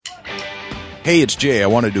Hey, it's Jay. I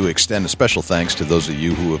wanted to extend a special thanks to those of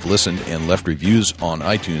you who have listened and left reviews on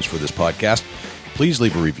iTunes for this podcast. Please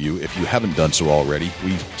leave a review if you haven't done so already.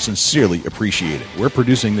 We sincerely appreciate it. We're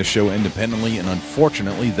producing this show independently, and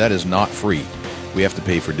unfortunately, that is not free. We have to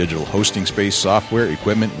pay for digital hosting space, software,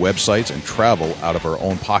 equipment, websites, and travel out of our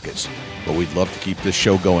own pockets. But we'd love to keep this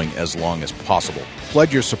show going as long as possible.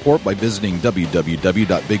 Pledge your support by visiting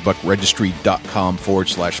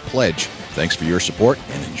www.bigbuckregistry.com/pledge. Thanks for your support,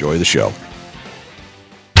 and enjoy the show.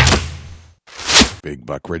 Big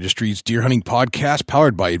Buck Registry's Deer Hunting Podcast,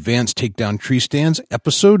 powered by Advanced Takedown Tree Stands,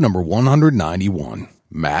 episode number 191.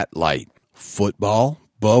 Matt Light, football,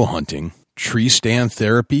 bow hunting, tree stand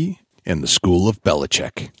therapy, and the School of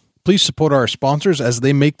Belichick. Please support our sponsors as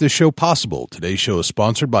they make this show possible. Today's show is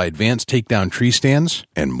sponsored by Advanced Takedown Tree Stands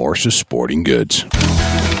and Morse's Sporting Goods.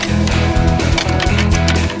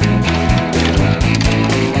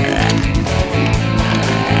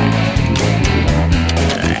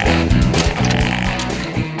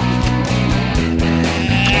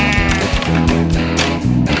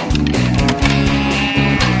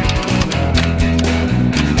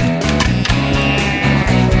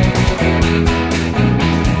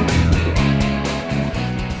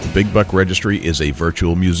 Big Buck Registry is a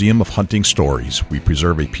virtual museum of hunting stories. We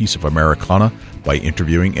preserve a piece of Americana by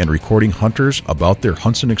interviewing and recording hunters about their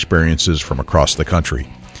hunts and experiences from across the country.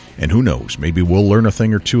 And who knows, maybe we'll learn a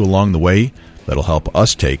thing or two along the way that'll help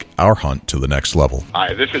us take our hunt to the next level.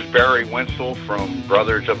 Hi, this is Barry Wenzel from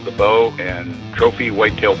Brothers of the Bow and Trophy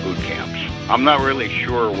Whitetail Boot Camps. I'm not really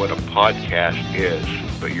sure what a podcast is,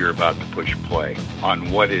 but you're about to push play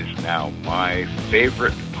on what is now my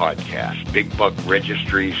favorite podcast, Big Buck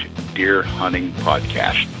Registry's Deer Hunting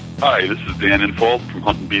Podcast. Hi, this is Dan Infold from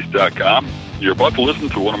HuntingBeast.com. You're about to listen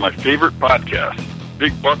to one of my favorite podcasts,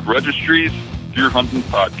 Big Buck Registry's Deer Hunting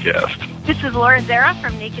Podcast. This is Laura Zara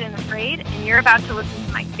from Naked and Afraid, and you're about to listen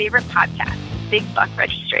to my favorite podcast, Big Buck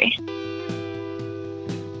Registry.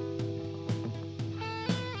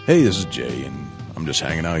 Hey, this is Jay, and I'm just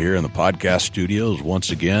hanging out here in the podcast studios once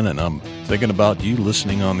again, and I'm thinking about you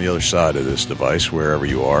listening on the other side of this device, wherever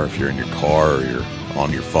you are, if you're in your car or you're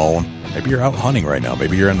on your phone. Maybe you're out hunting right now.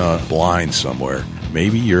 Maybe you're in a blind somewhere.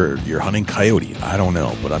 Maybe you're hunting coyote. I don't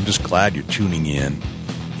know, but I'm just glad you're tuning in.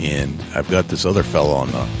 And I've got this other fellow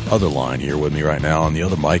on the other line here with me right now on the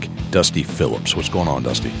other mic, Dusty Phillips. What's going on,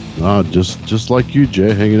 Dusty? Just like you,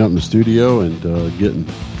 Jay, hanging out in the studio and getting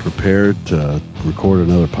prepared to record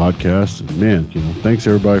another podcast. And man, thanks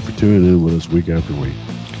everybody for tuning in with us week after week.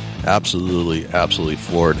 Absolutely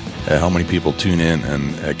floored at how many people tune in,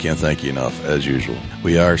 and I can't thank you enough, as usual.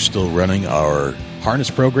 We are still running our harness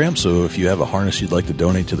program, so if you have a harness you'd like to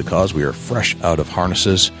donate to the cause, we are fresh out of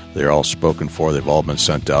harnesses. They're all spoken for. They've all been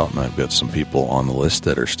sent out, and I've got some people on the list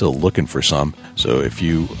that are still looking for some. So if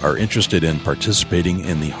you are interested in participating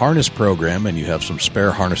in the harness program and you have some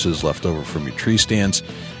spare harnesses left over from your tree stands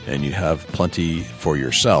and you have plenty for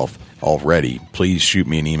yourself already, please shoot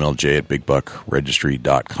me an email,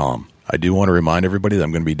 jay@bigbuckregistry.com. I do want to remind everybody that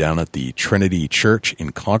I'm going to be down at the Trinity Church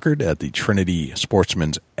in Concord at the Trinity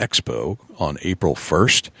Sportsman's Expo on April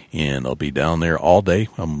 1st, and I'll be down there all day.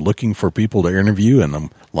 I'm looking for people to interview, and I'm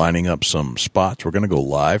lining up some spots. We're going to go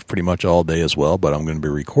live pretty much all day as well, but I'm going to be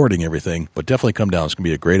recording everything. But definitely come down. It's going to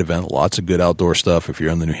be a great event. Lots of good outdoor stuff. If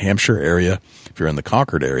you're in the New Hampshire area, if you're in the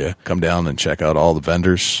Concord area, come down and check out all the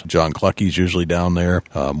vendors. John Clucky's usually down there.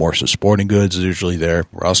 Morse's Sporting Goods is usually there.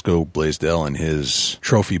 Roscoe Blaisdell and his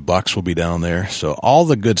trophy bucks will be down there. So all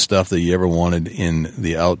the good stuff that you ever wanted in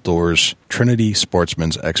the outdoors. Trinity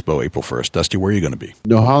Sportsman's Expo, April 1st. Dusty, where are you going to be?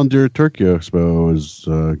 No, Holland Deer Turkey Expo is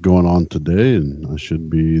going on today, and I should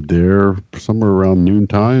be there somewhere around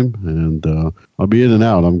noontime, and I'll be in and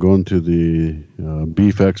out. I'm going to the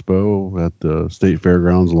Beef Expo at the State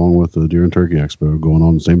Fairgrounds along with the Deer and Turkey Expo going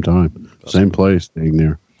on at the same time. Same place, staying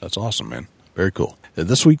there. That's awesome, man. Very cool.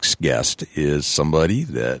 This week's guest is somebody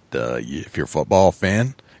that, if you're a football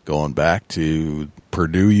fan, going back to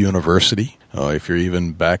Purdue University, if you're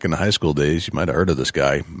even back in the high school days, you might have heard of this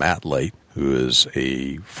guy, Matt Light, who is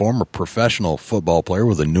a former professional football player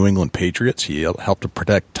with the New England Patriots. He helped to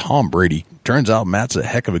protect Tom Brady. Turns out Matt's a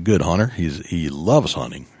heck of a good hunter. He loves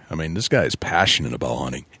hunting. I mean, this guy is passionate about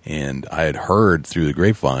hunting. And I had heard through the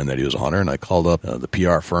grapevine that he was a hunter, and I called up the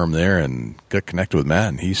PR firm there and got connected with Matt,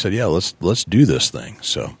 and he said, yeah, let's do this thing.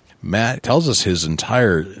 So Matt tells us his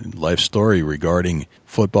entire life story regarding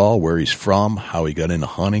football, where he's from, how he got into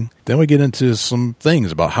hunting. Then we get into some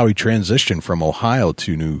things about how he transitioned from Ohio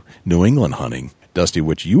to New England hunting. Dusty,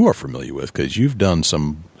 which you are familiar with because you've done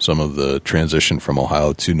some of the transition from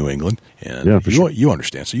Ohio to New England, and you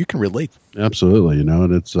understand, so you can relate. Absolutely,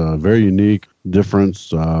 and it's a very unique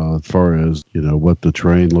difference as far as what the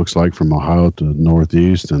terrain looks like from Ohio to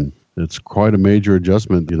Northeast, and it's quite a major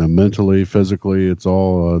adjustment. Mentally, physically, it's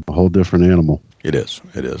all a whole different animal. It is,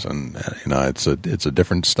 and it's a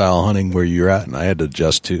different style of hunting where you're at, and I had to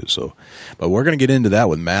adjust too. So, but we're going to get into that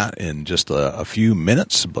with Matt in just a few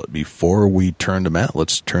minutes. But before we turn to Matt,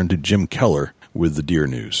 let's turn to Jim Keller with the Deer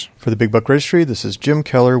News. For the Big Buck Registry, this is Jim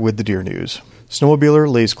Keller with the Deer News. Snowmobiler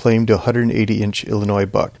lays claim to 180-inch Illinois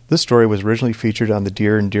buck. This story was originally featured on the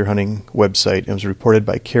Deer and Deer Hunting website and was reported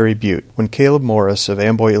by Carrie Butte. When Caleb Morris of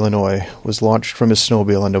Amboy, Illinois, was launched from his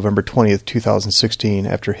snowmobile on November 20th, 2016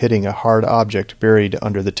 after hitting a hard object buried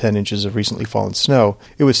under the 10 inches of recently fallen snow,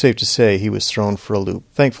 it was safe to say he was thrown for a loop.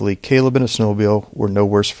 Thankfully, Caleb and his snowmobile were no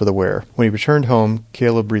worse for the wear. When he returned home,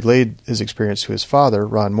 Caleb relayed his experience to his father,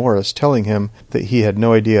 Ron Morris, telling him that he had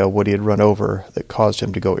no idea what he had run over that caused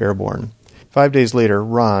him to go airborne. 5 days later,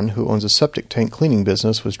 Ron, who owns a septic tank cleaning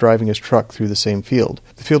business, was driving his truck through the same field.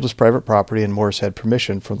 The field was private property and Morris had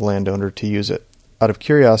permission from the landowner to use it. Out of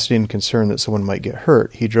curiosity and concern that someone might get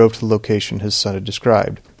hurt, he drove to the location his son had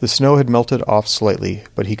described. The snow had melted off slightly,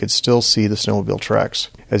 but he could still see the snowmobile tracks.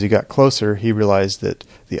 As he got closer, he realized that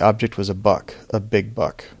the object was a buck, a big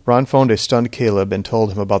buck. Ron phoned a stunned Caleb and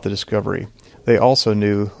told him about the discovery. They also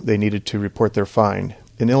knew they needed to report their find.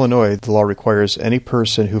 In Illinois, the law requires any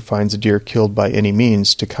person who finds a deer killed by any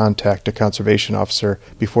means to contact a conservation officer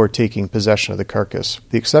before taking possession of the carcass.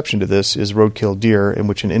 The exception to this is roadkill deer, in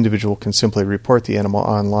which an individual can simply report the animal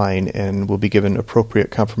online and will be given an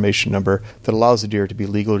appropriate confirmation number that allows the deer to be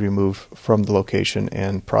legally removed from the location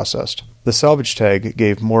and processed. The salvage tag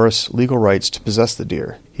gave Morris legal rights to possess the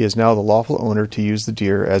deer. He is now the lawful owner to use the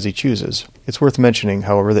deer as he chooses. It's worth mentioning,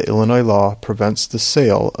 however, that Illinois law prevents the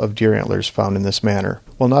sale of deer antlers found in this manner.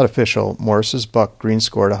 While not official, Morris's buck green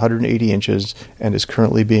scored 180 inches and is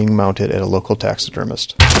currently being mounted at a local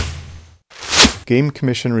taxidermist. Game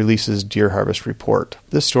Commission releases deer harvest report.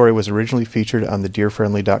 This story was originally featured on the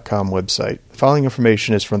deerfriendly.com website. The following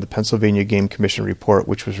information is from the Pennsylvania Game Commission report,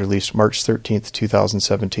 which was released March 13,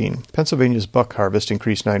 2017. Pennsylvania's buck harvest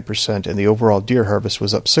increased 9%, and the overall deer harvest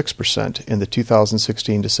was up 6% in the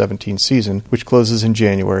 2016-17 season, which closes in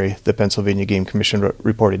January, the Pennsylvania Game Commission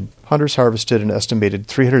reported. Hunters harvested an estimated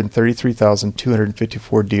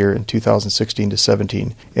 333,254 deer in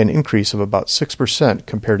 2016-17, an increase of about 6%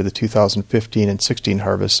 compared to the 2015 and 16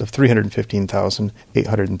 harvests of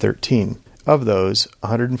 315,813. Of those,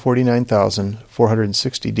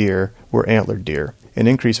 149,460 deer were antlered deer, an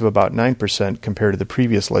increase of about 9% compared to the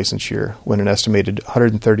previous license year, when an estimated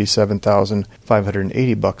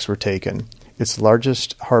 137,580 bucks were taken. It's the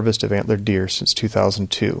largest harvest of antlered deer since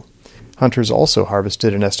 2002. Hunters also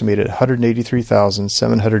harvested an estimated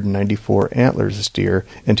 183,794 antlerless deer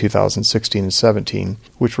in 2016 and 17,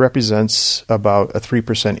 which represents about a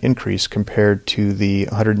 3% increase compared to the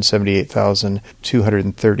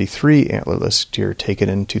 178,233 antlerless deer taken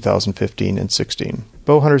in 2015 and 16.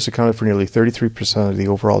 Bow hunters accounted for nearly 33% of the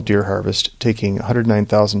overall deer harvest, taking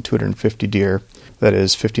 109,250 deer, that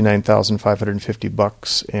is 59,550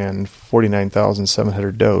 bucks and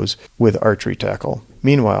 49,700 does, with archery tackle.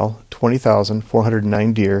 Meanwhile,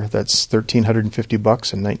 20,409 deer, that's 1,350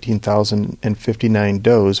 bucks and 19,059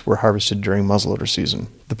 does, were harvested during muzzleloader season.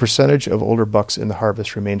 The percentage of older bucks in the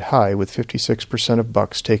harvest remained high, with 56% of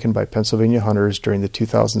bucks taken by Pennsylvania hunters during the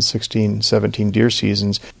 2016-17 deer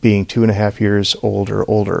seasons being 2.5 years old or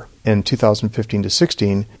older. In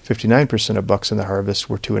 2015-16, 59% of bucks in the harvest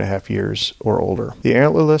were 2.5 years or older. The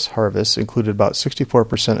antlerless harvest included about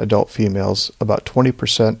 64% adult females, about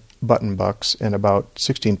 20% button bucks, and about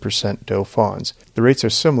 16% doe fawns. The rates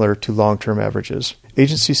are similar to long-term averages.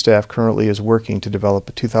 Agency staff currently is working to develop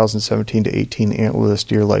a 2017-18 antlerless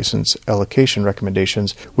deer license allocation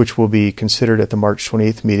recommendations, which will be considered at the March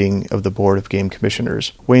 28th meeting of the Board of Game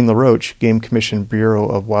Commissioners. Wayne LaRoche, Game Commission Bureau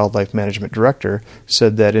of Wildlife Management Director,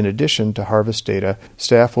 said that in addition to harvest data,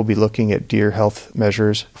 staff will be looking at deer health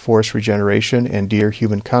measures, forest regeneration, and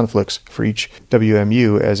deer-human conflicts for each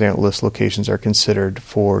WMU as antlerless locations are considered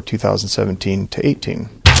for 2017-18.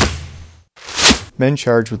 Men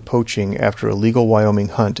charged with poaching after a illegal Wyoming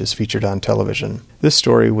hunt is featured on television. This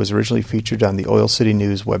story was originally featured on the Oil City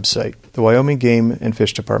News website. The Wyoming Game and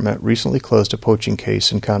Fish Department recently closed a poaching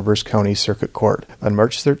case in Converse County Circuit Court. On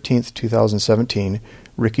March 13, 2017,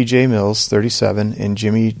 Ricky J. Mills, 37, and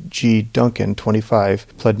Jimmy G. Duncan, 25,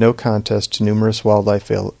 pled no contest to numerous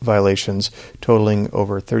wildlife violations totaling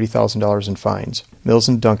over $30,000 in fines. Mills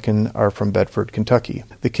and Duncan are from Bedford, Kentucky.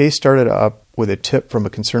 The case started up with a tip from a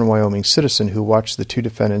concerned Wyoming citizen who watched the two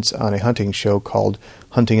defendants on a hunting show called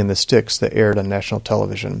Hunting in the Sticks that aired on national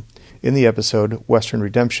television. In the episode, Western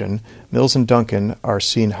Redemption, Mills and Duncan are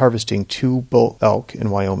seen harvesting 2 bull elk in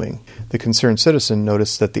Wyoming. The concerned citizen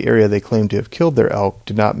noticed that the area they claimed to have killed their elk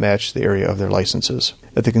did not match the area of their licenses.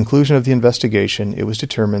 At the conclusion of the investigation, it was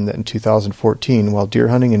determined that in 2014, while deer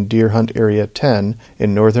hunting in Deer Hunt Area 10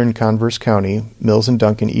 in northern Converse County, Mills and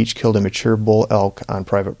Duncan each killed a mature bull elk on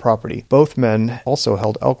private property. Both men also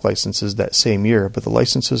held elk licenses that same year, but the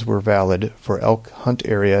licenses were valid for Elk Hunt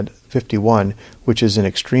Area 51, which is in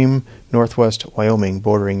extreme northwest Wyoming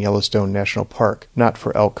bordering Yellowstone National Park, not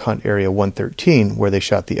for Elk Hunt Area 113, where they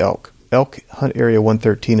shot the elk. Elk Hunt Area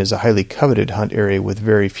 113 is a highly coveted hunt area with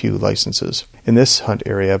very few licenses. In this hunt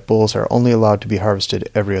area, bulls are only allowed to be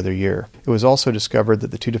harvested every other year. It was also discovered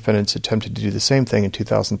that the two defendants attempted to do the same thing in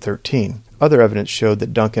 2013. Other evidence showed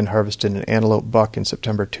that Duncan harvested an antelope buck in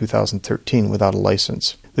September 2013 without a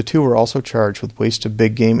license. The two were also charged with waste of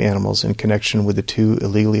big game animals in connection with the 2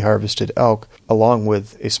 illegally harvested elk, along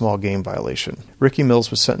with a small game violation. Ricky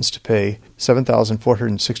Mills was sentenced to pay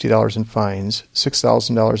 $7,460 in fines,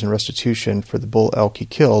 $6,000 in restitution for the bull elk he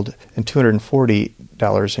killed, and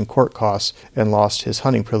 $240 in court costs, and lost his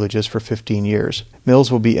hunting privileges for 15 years.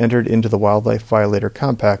 Mills will be entered into the Wildlife Violator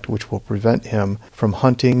Compact, which will prevent him from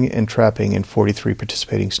hunting and trapping in 43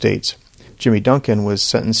 participating states. Jimmy Duncan was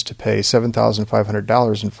sentenced to pay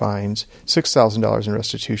 $7,500 in fines, $6,000 in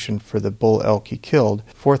restitution for the bull elk he killed,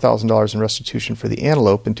 $4,000 in restitution for the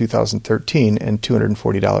antelope in 2013, and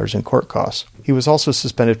 $240 in court costs. He was also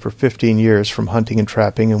suspended for 15 years from hunting and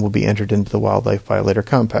trapping and will be entered into the Wildlife Violator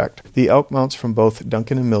Compact. The elk mounts from both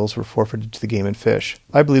Duncan and Mills were forfeited to the Game and Fish.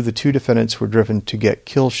 I believe the two defendants were driven to get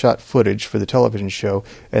kill shot footage for the television show,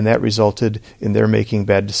 and that resulted in their making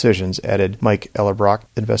bad decisions, added Mike Ellerbrock,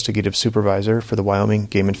 investigative supervisor for the Wyoming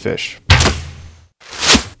Game and Fish.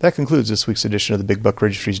 That concludes this week's edition of the Big Buck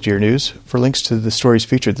Registry's Deer News. For links to the stories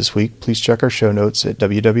featured this week, please check our show notes at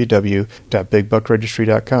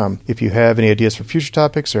www.bigbuckregistry.com. If you have any ideas for future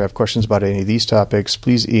topics or have questions about any of these topics,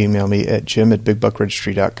 please email me at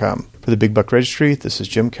jim@bigbuckregistry.com. For the Big Buck Registry, this is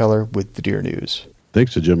Jim Keller with the Deer News.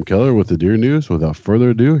 Thanks to Jim Keller with the Deer News. Without further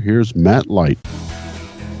ado, here's Matt Light.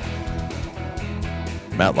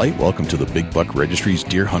 Matt Light, welcome to the Big Buck Registry's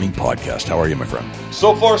Deer Hunting Podcast. How are you, my friend?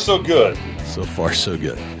 So far, so good. So far, so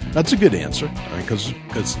good. That's a good answer, because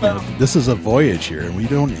this is a voyage here, and you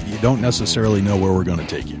don't necessarily know where we're going to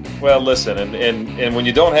take you. Well, listen, and when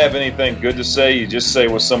you don't have anything good to say, you just say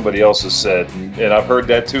what somebody else has said, and I've heard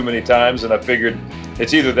that too many times, and I figured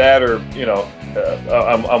it's either that or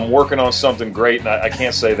I'm working on something great, and I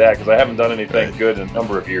can't say that because I haven't done anything good in a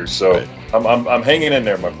number of years. So I'm hanging in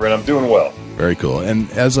there, my friend. I'm doing well. Very cool.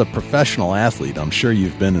 And as a professional athlete, I'm sure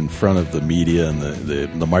you've been in front of the media and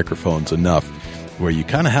the microphones enough where you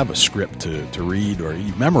kind of have a script to read, or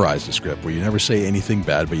you memorize the script where you never say anything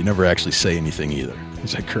bad, but you never actually say anything either.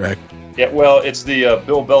 Is that correct? Yeah, well, it's the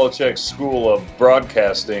Bill Belichick School of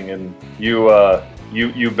Broadcasting, and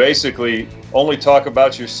you basically only talk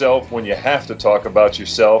about yourself when you have to talk about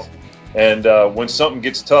yourself. And when something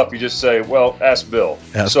gets tough, you just say, well, ask Bill.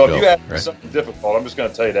 If you ask something difficult, I'm just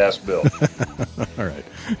going to tell you to ask Bill. All right.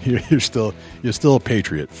 You're still a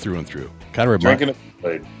patriot through and through. Drinking a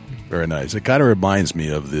plate. Very nice. It kind of reminds me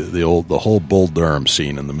of the whole Bull Durham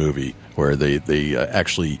scene in the movie where they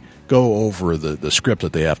actually go over the script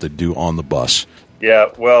that they have to do on the bus. Yeah,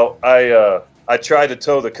 well, I try to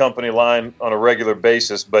toe the company line on a regular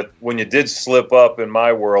basis, but when you did slip up in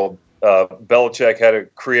my world, Belichick had a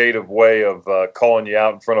creative way of calling you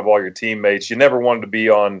out in front of all your teammates. You never wanted to be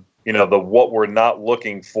on, the what we're not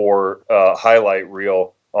looking for highlight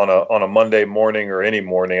reel on a Monday morning or any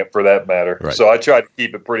morning for that matter. Right. So I tried to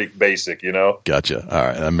keep it pretty basic, Gotcha. All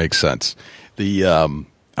right, that makes sense.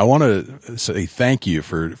 I want to say thank you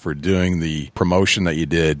for doing the promotion that you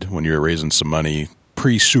did when you were raising some money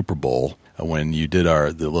pre-Super Bowl. When you did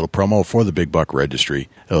the little promo for the Big Buck Registry,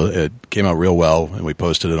 it came out real well, and we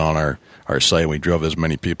posted it on our site, and we drove as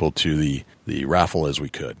many people to the raffle as we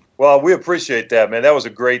could. Well, we appreciate that, man. That was a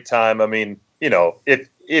great time. I mean,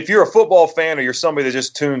 if you're a football fan or you're somebody that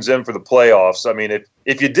just tunes in for the playoffs, I mean,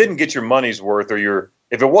 if you didn't get your money's worth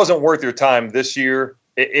if it wasn't worth your time this year,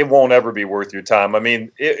 it won't ever be worth your time. I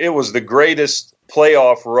mean, it was the greatest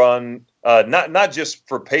playoff run, not just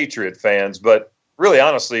for Patriot fans, but really,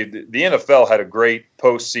 honestly, the NFL had a great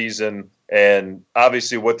postseason, and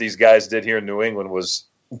obviously what these guys did here in New England was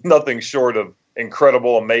nothing short of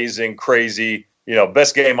incredible, amazing, crazy,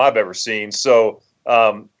 best game I've ever seen. So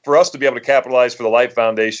for us to be able to capitalize for the Life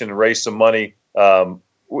Foundation and raise some money,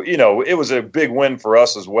 it was a big win for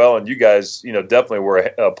us as well, and you guys, definitely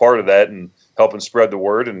were a part of that. And helping spread the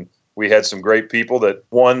word. And we had some great people that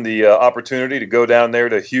won the opportunity to go down there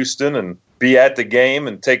to Houston and be at the game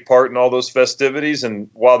and take part in all those festivities. And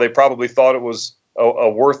while they probably thought it was a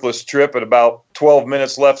worthless trip at about 12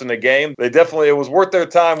 minutes left in the game, it was worth their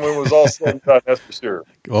time when it was all said and done, that's for sure.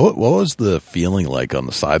 What was the feeling like on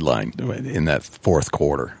the sideline in that fourth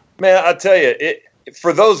quarter? Man, I tell you,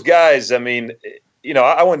 for those guys, I mean,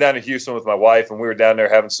 I went down to Houston with my wife, and we were down there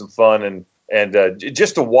having some fun, and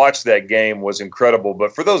just to watch that game was incredible.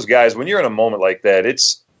 But for those guys, when you're in a moment like that,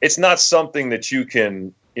 it's not something that you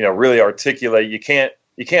can, really articulate. You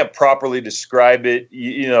can't properly describe it.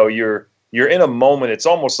 You're in a moment. It's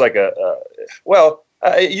almost like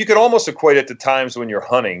you could almost equate it to times when you're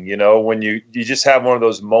hunting, when you just have one of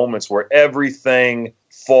those moments where everything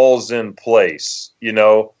falls in place,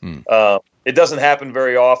 It doesn't happen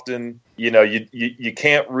very often. You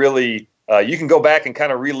can't really, you can go back and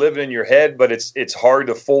kind of relive it in your head, but it's hard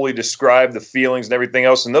to fully describe the feelings and everything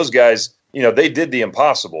else. And those guys, they did the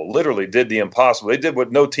impossible, literally did the impossible. They did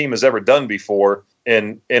what no team has ever done before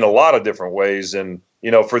in a lot of different ways. And,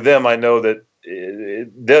 for them, I know that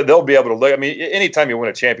they'll be able to look. I mean, anytime you win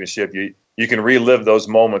a championship, you can relive those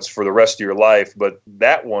moments for the rest of your life. But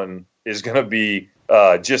that one is going to be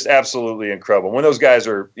just absolutely incredible. When those guys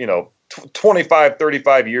are, 25,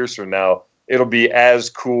 35 years from now, it'll be as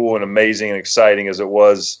cool and amazing and exciting as it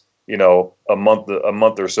was, a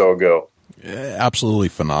month or so ago. Absolutely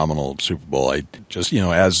phenomenal Super Bowl. I just,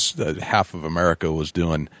 as half of America was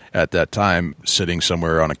doing at that time, sitting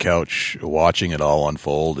somewhere on a couch watching it all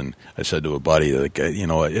unfold. And I said to a buddy,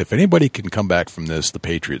 if anybody can come back from this, the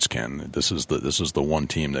Patriots can. This is the one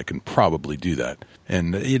team that can probably do that.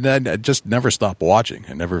 And I just never stopped watching.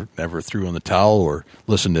 I never threw in the towel or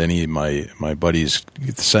listened to any of my buddies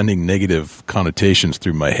sending negative connotations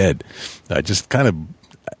through my head. I just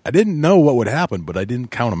I didn't know what would happen, but I didn't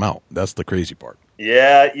count them out. That's the crazy part.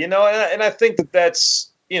 Yeah, and I think that's,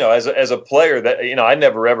 as a player that, I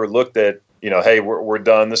never ever looked at, hey, we're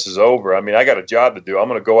done. This is over. I mean, I got a job to do. I'm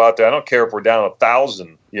going to go out there. I don't care if we're down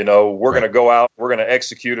 1,000. We're going to go out. We're going to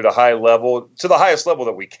execute at a high level, to the highest level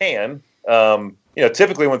that we can.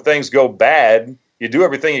 Typically when things go bad, you do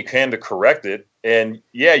everything you can to correct it. And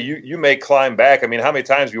yeah, you may climb back. I mean, how many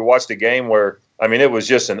times have you watched a game where, it was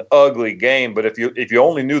just an ugly game, but if you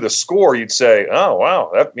only knew the score, you'd say, oh,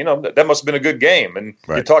 wow, that must have been a good game. And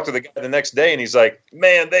right. You talk to the guy the next day and he's like,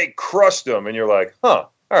 man, they crushed them. And you're like, huh,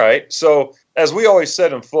 all right. So as we always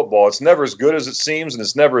said in football, it's never as good as it seems and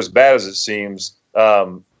it's never as bad as it seems.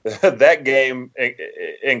 That game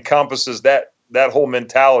encompasses that whole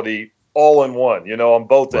mentality all in one, on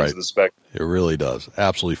both ends of the spectrum. It really does.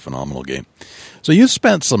 Absolutely phenomenal game. So you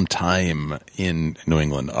spent some time in New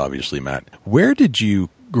England, obviously, Matt. Where did you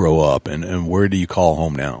grow up and where do you call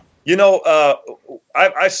home now?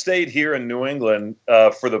 I stayed here in New England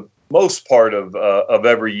for the most part of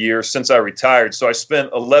every year since I retired. So I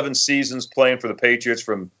spent 11 seasons playing for the Patriots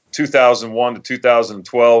from 2001 to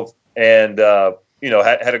 2012 and,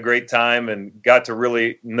 had a great time and got to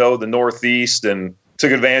really know the Northeast and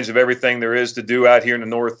took advantage of everything there is to do out here in the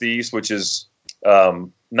Northeast, which is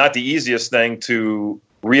not the easiest thing to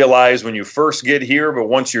realize when you first get here, but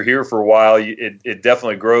once you're here for a while, it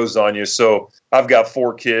definitely grows on you. So I've got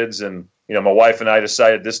 4 kids and, my wife and I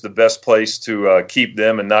decided this is the best place to keep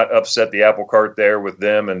them and not upset the apple cart there with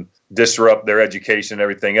them and disrupt their education and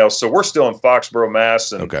everything else. So we're still in Foxborough,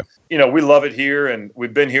 Mass. And, okay. We love it here and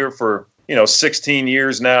we've been here for, 16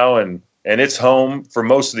 years now and it's home for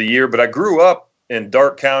most of the year. But I grew up in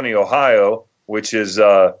Darke County, Ohio, which is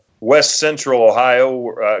west central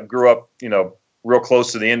Ohio. Grew up, real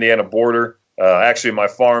close to the Indiana border. Actually, my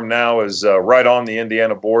farm now is right on the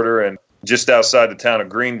Indiana border and just outside the town of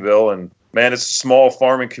Greenville. And man, it's a small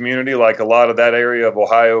farming community like a lot of that area of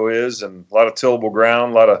Ohio is, and a lot of tillable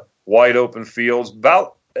ground, a lot of wide open fields,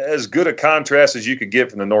 about as good a contrast as you could get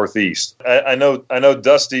from the Northeast. I know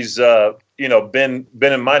Dusty's, been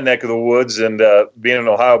in my neck of the woods, and being an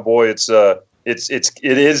Ohio boy, it's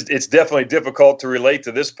definitely difficult to relate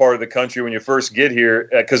to this part of the country when you first get here,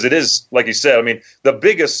 because it is, like you said, the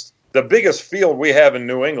biggest field we have in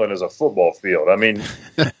New England is a football field.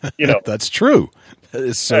 That's true. That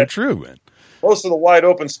is so true, man. Most of the wide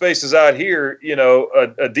open spaces out here,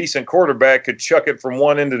 a decent quarterback could chuck it from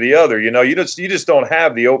one end to the other. You just don't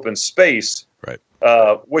have the open space, right?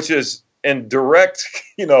 Which is in direct,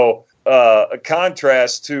 a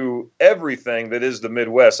contrast to everything that is the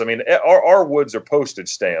Midwest. Our woods are postage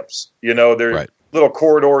stamps. There's right. Little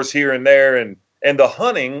corridors here and there, and the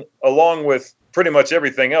hunting, along with pretty much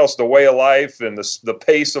everything else, the way of life and the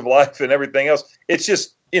pace of life and everything else, it's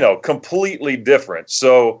just completely different.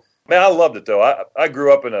 So, man, I loved it though. I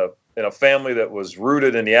grew up in in a family that was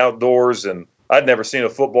rooted in the outdoors, and I'd never seen a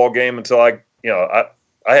football game until I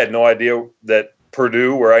had no idea that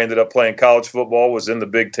Purdue, where I ended up playing college football, was in the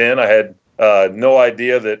Big Ten. I had no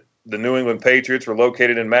idea that the New England Patriots were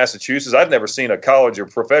located in Massachusetts. I'd never seen a college or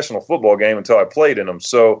professional football game until I played in them.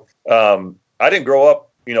 So I didn't grow up,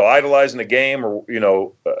 idolizing the game or,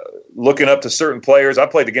 looking up to certain players. I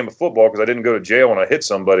played the game of football because I didn't go to jail when I hit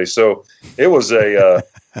somebody. So it was man,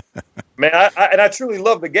 I truly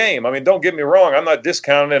love the game. I mean, don't get me wrong. I'm not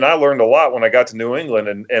discounting it. And I learned a lot when I got to New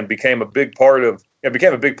England and became a big part of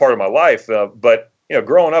my life. But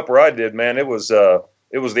growing up where I did, man, it was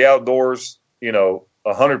the outdoors,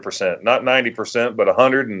 100%, not 90%, but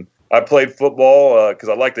 100. And I played football because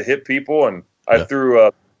I like to hit people, and I threw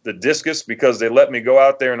the discus because they let me go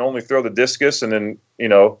out there and only throw the discus and then,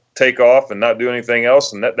 take off and not do anything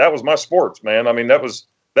else. And that was my sports, man. I mean, that was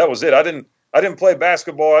it. I didn't play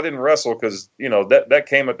basketball. I didn't wrestle because, that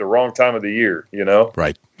came at the wrong time of the year,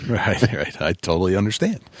 Right. I totally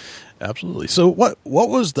understand. Absolutely. So what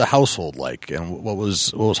was the household like, and what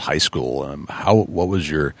was high school? What was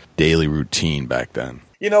your daily routine back then?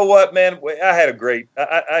 You know what, man? I had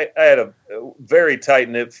I had a very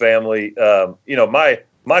tight-knit family.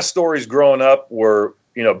 My stories growing up were,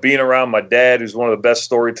 being around my dad, who's one of the best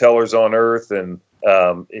storytellers on earth. And,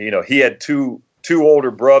 he had two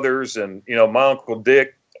older brothers, and, my Uncle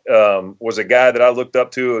Dick was a guy that I looked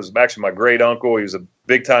up to. It was actually my great uncle. He was a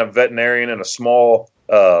big-time veterinarian in a small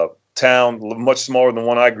town, much smaller than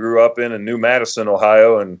one I grew up in New Madison,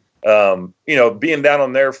 Ohio. And, being down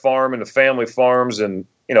on their farm and the family farms and,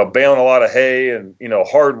 baling a lot of hay and,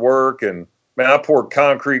 hard work. And, man, I poured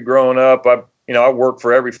concrete growing up. I worked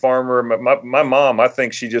for every farmer. My mom, I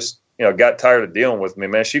think she just, got tired of dealing with me,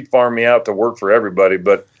 man. She'd farm me out to work for everybody.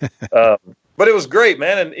 But it was great,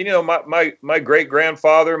 man. And, my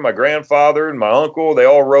great-grandfather, my grandfather, and my uncle, they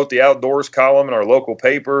all wrote the outdoors column in our local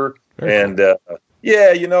paper. Very cool.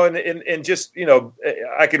 And just,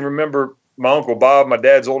 I can remember my Uncle Bob, my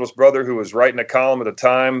dad's oldest brother, who was writing a column at the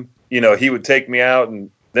time. He would take me out, and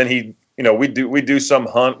then we'd do some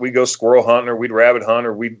hunt. We'd go squirrel hunting, or we'd rabbit hunt,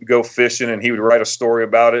 or we'd go fishing, and he would write a story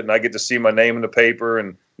about it, and I get to see my name in the paper.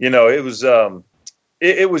 And, it was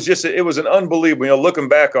an unbelievable, looking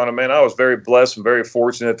back on it, man, I was very blessed and very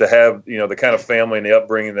fortunate to have, the kind of family and the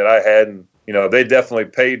upbringing that I had. And, they definitely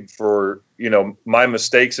paid for, my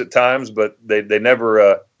mistakes at times, but they never,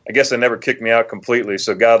 I guess they never kicked me out completely.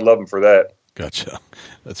 So God love them for that. Gotcha.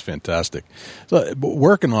 That's fantastic. So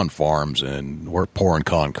working on farms and we're pouring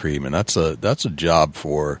concrete, and that's a job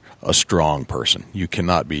for a strong person. You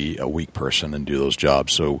cannot be a weak person and do those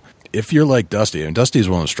jobs. So if you're like Dusty, and Dusty's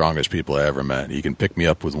one of the strongest people I ever met. He can pick me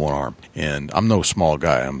up with one arm, and I'm no small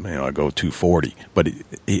guy. I go 240. But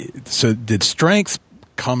so did strength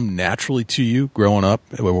come naturally to you growing up?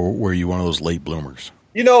 Or were you one of those late bloomers?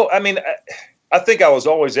 I think I was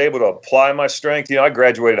always able to apply my strength. I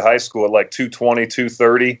graduated high school at like 220,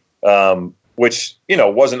 230, which,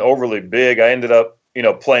 wasn't overly big. I ended up,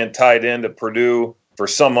 playing tight end at Purdue for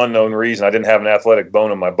some unknown reason. I didn't have an athletic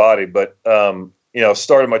bone in my body, but,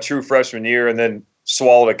 started my true freshman year and then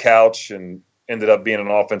swallowed a couch and ended up being an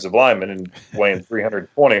offensive lineman and weighing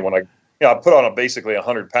 320 when I put on basically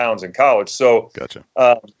 100 pounds in college. So, gotcha.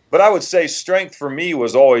 But I would say strength for me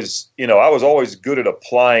was always, I was always good at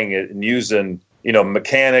applying it and using,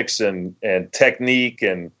 mechanics and technique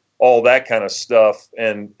and all that kind of stuff.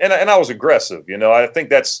 And I was aggressive. I think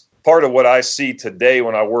that's part of what I see today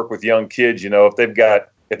when I work with young kids. If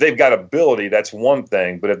they've got ability, that's one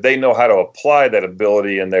thing. But if they know how to apply that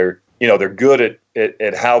ability and they're good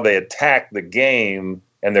at how they attack the game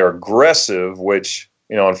and they're aggressive, which,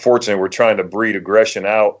 unfortunately, we're trying to breed aggression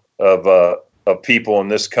out of people in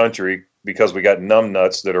this country because we got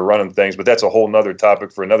numbnuts that are running things. But that's a whole nother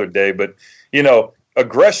topic for another day. But,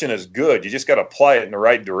 aggression is good. You just got to apply it in the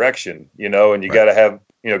right direction, and you got to have,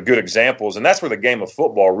 good examples. And that's where the game of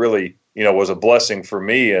football really, was a blessing for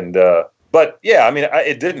me. And, but yeah,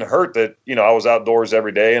 it didn't hurt that, I was outdoors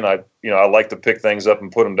every day and I like to pick things up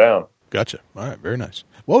and put them down. Gotcha. All right. Very nice.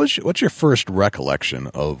 What's your first recollection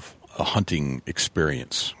of a hunting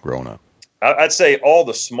experience growing up? I'd say all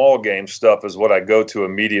the small game stuff is what I go to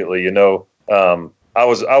immediately. I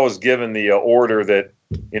was given the order that,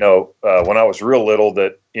 when I was real little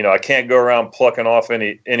that, I can't go around plucking off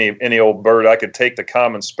any old bird. I could take the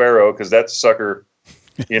common sparrow because that sucker,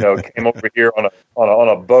 came over here on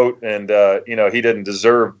a boat and, he didn't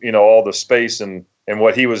deserve, all the space and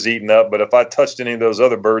what he was eating up. But if I touched any of those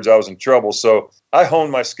other birds, I was in trouble. So I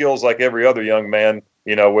honed my skills like every other young man,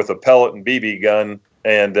 with a pellet and BB gun.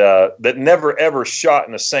 And that never, ever shot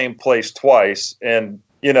in the same place twice. And,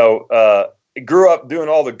 grew up doing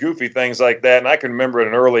all the goofy things like that. And I can remember at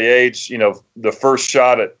an early age, the first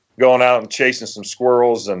shot at going out and chasing some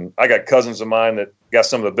squirrels. And I got cousins of mine that got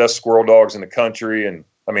some of the best squirrel dogs in the country. And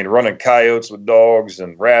I mean, running coyotes with dogs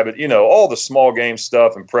and rabbit, all the small game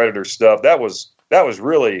stuff and predator stuff. That was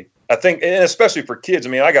really, I think, and especially for kids. I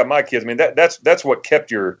mean, I got my kids. I mean, that's what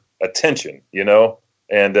kept your attention,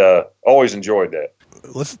 and always enjoyed that.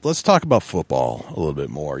 Let's talk about football a little bit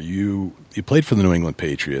more. You played for the New England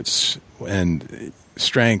Patriots, and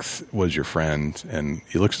strength was your friend, and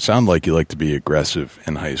sound like you like to be aggressive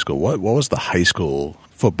in high school. What was the high school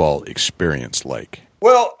football experience like?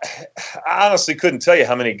 Well, I honestly couldn't tell you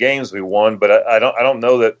how many games we won, but I don't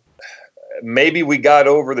know that. Maybe we got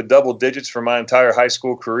over the double digits for my entire high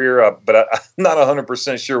school career, but I'm not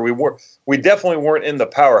 100% sure. We definitely weren't in the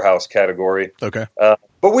powerhouse category. Okay.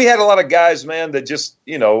 But we had a lot of guys, man, that just,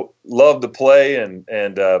 loved to play. And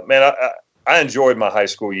man, I enjoyed my high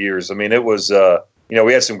school years. I mean, it was,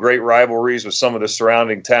 we had some great rivalries with some of the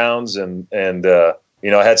surrounding towns. And I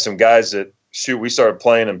had some guys that, we started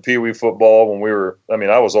playing in Pee Wee football when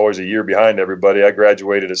I was always a year behind everybody. I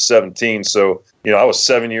graduated at 17. So, I was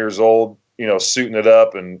 7 years old, suiting it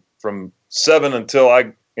up. And from 7 until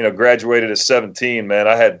I, graduated at 17, man,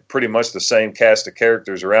 I had pretty much the same cast of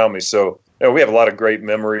characters around me. So, we have a lot of great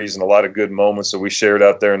memories and a lot of good moments that we shared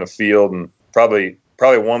out there in the field. And probably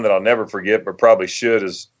one that I'll never forget, but probably should,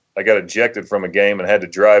 is I got ejected from a game and had to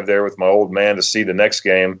drive there with my old man to see the next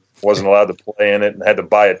game. Wasn't allowed to play in it and had to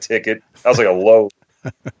buy a ticket. That was like a low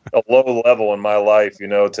level in my life,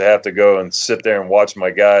 to have to go and sit there and watch my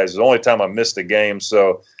guys. It was the only time I missed a game.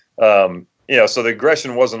 So, so the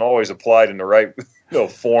aggression wasn't always applied in the right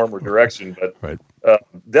form or direction, but right.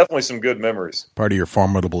 Definitely some good memories. Part of your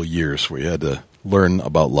formidable years where you had to learn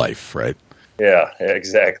about life, right? Yeah,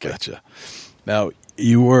 exactly. Gotcha. Now,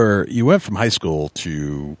 you went from high school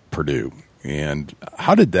to Purdue, and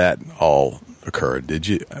how did that all occur?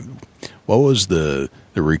 What was the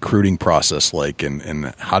recruiting process like,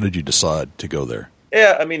 and how did you decide to go there?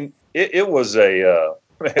 Yeah, I mean, it was a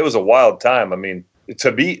wild time. I mean,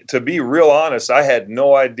 to be real honest, I had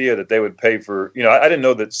no idea that they would pay for, I didn't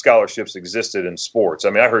know that scholarships existed in sports.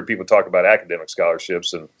 I mean, I heard people talk about academic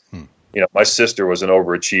scholarships, and my sister was an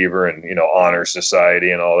overachiever and, honor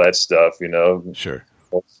society and all that stuff, Sure.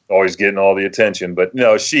 Always getting all the attention. But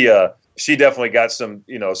she definitely got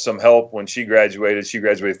some help when she graduated. She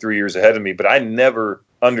graduated 3 years ahead of me, but I never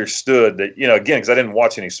understood that, again, because I didn't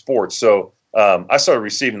watch any sports. So I started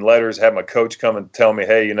receiving letters, had my coach come and tell me,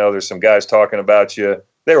 hey, there's some guys talking about you.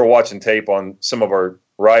 They were watching tape on some of our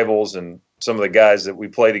rivals and some of the guys that we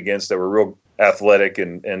played against that were real athletic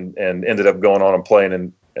and ended up going on and playing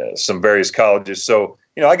in some various colleges. So,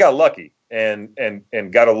 I got lucky and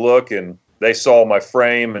got a look, and they saw my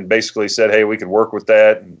frame and basically said, hey, we could work with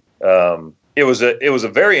that. And it was a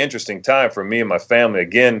very interesting time for me and my family.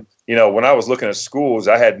 Again, when I was looking at schools,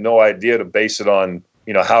 I had no idea to base it on,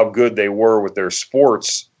 how good they were with their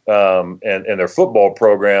sports and their football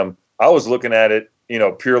program. I was looking at it,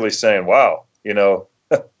 purely saying, wow, they're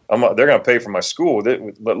going to pay for my school.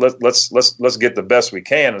 Let's get the best we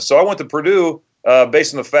can. And so I went to Purdue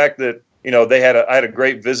based on the fact that, I had a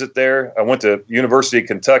great visit there. I went to University of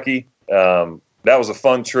Kentucky. That was a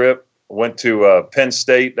fun trip. I went to Penn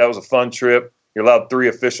State. That was a fun trip. You're allowed 3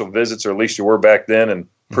 official visits, or at least you were back then. And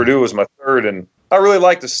Purdue was my third. And I really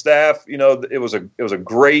liked the staff. It was a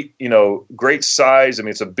great, great size. I mean,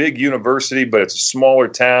 it's a big university, but it's a smaller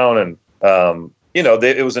town. And,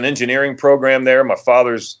 it was an engineering program there. My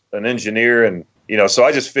father's an engineer. And, so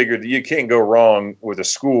I just figured that you can't go wrong with a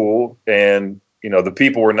school. And, the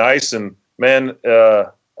people were nice. And, man,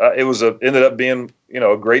 ended up being,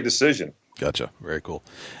 a great decision. Gotcha. Very cool.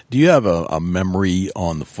 Do you have a memory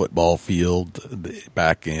on the football field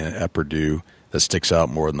back at Purdue that sticks out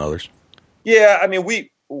more than others? Yeah, I mean,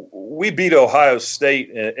 we beat Ohio State,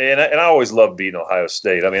 and I always loved beating Ohio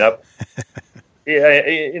State. I mean, and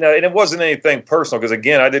it wasn't anything personal because,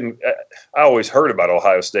 again, I always heard about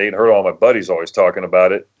Ohio State and heard all my buddies always talking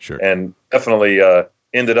about it. Sure. And definitely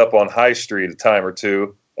ended up on High Street a time or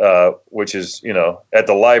two, which is, at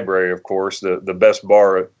the library, of course, the best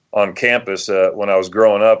bar on campus when I was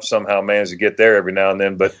growing up. Somehow managed to get there every now and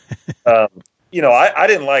then. But, I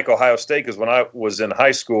didn't like Ohio State because when I was in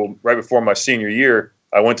high school, right before my senior year,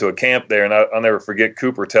 I went to a camp there, and I'll never forget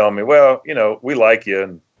Cooper telling me, well, we like you,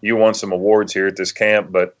 and you won some awards here at this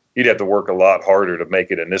camp, but you'd have to work a lot harder to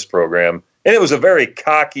make it in this program. And it was a very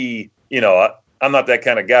cocky, I'm not that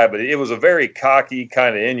kind of guy, but it was a very cocky,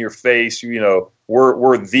 kind of in your face,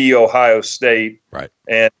 we're the Ohio State. Right.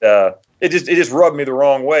 And it just rubbed me the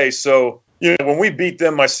wrong way. So, when we beat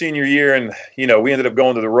them my senior year, and we ended up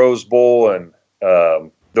going to the Rose Bowl, and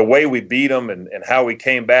the way we beat them and how we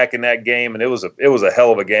came back in that game, and it was a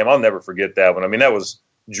hell of a game. I'll never forget that one. I mean, that was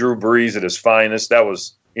Drew Brees at his finest. That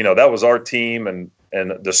was our team, and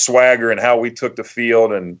the swagger and how we took the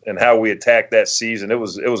field and how we attacked that season. It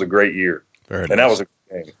was a great year. Very nice. And that was a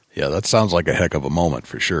good game. Yeah, that sounds like a heck of a moment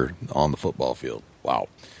for sure on the football field. Wow.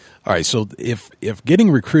 All right, so if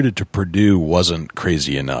getting recruited to Purdue wasn't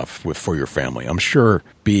crazy enough for your family, I'm sure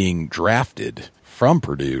being drafted from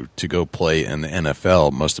Purdue to go play in the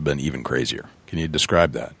NFL must have been even crazier. Can you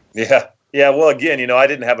describe that? Yeah. Well, again, I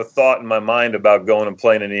didn't have a thought in my mind about going and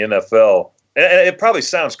playing in the NFL. And it probably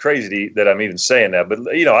sounds crazy that I'm even saying that, but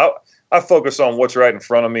I focus on what's right in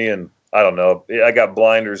front of me, and I don't know. I got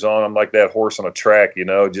blinders on. I'm like that horse on a track,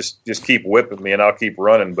 just keep whipping me and I'll keep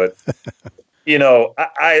running. But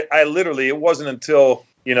I literally, it wasn't until,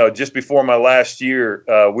 just before my last year,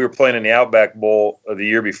 we were playing in the Outback Bowl the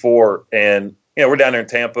year before, and, we're down there in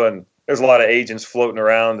Tampa, and there's a lot of agents floating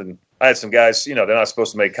around, and I had some guys, they're not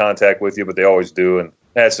supposed to make contact with you, but they always do, and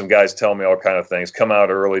I had some guys tell me all kind of things, come out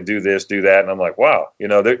early, do this, do that, and I'm like, wow,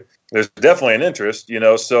 there's definitely an interest,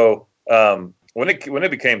 so when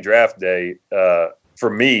it became draft day, for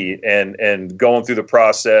me and going through the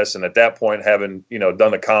process, and at that point having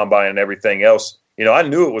done the combine and everything else, I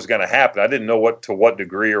knew it was going to happen. I didn't know to what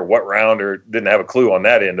degree or what round, or didn't have a clue on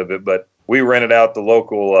that end of it. But we rented out the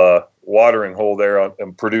local watering hole there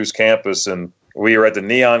on Purdue's campus, and we were at the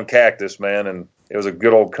Neon Cactus, man, and it was a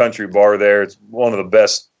good old country bar there. It's one of the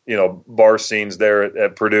best bar scenes there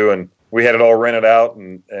at Purdue, and we had it all rented out,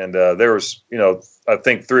 and there was I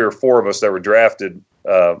think 3 or 4 of us that were drafted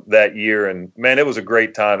that year, and man, it was a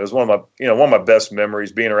great time. It was one of my best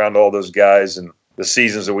memories, being around all those guys and the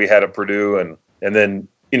seasons that we had at Purdue, and then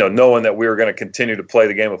knowing that we were going to continue to play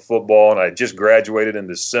the game of football. And I just graduated in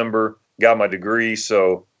December, got my degree,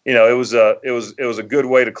 so it was a good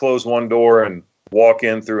way to close one door and walk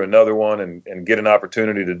in through another one, and get an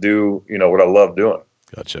opportunity to do what I love doing.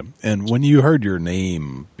 Gotcha. And when you heard your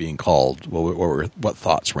name being called, what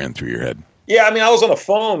thoughts ran through your head? Yeah, I mean, I was on the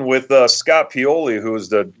phone with Scott Pioli, who is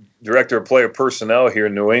the director of player personnel here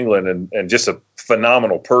in New England, and just a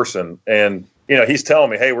phenomenal person. And he's telling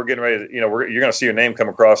me, hey, we're getting ready to, you're going to see your name come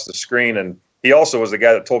across the screen. And he also was the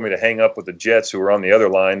guy that told me to hang up with the Jets, who were on the other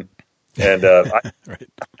line. And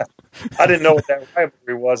I didn't know what that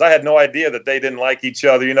rivalry was. I had no idea that they didn't like each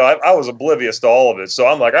other. I was oblivious to all of it. So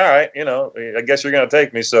I'm like, all right, I guess you're going to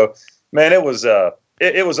take me. So, man, it was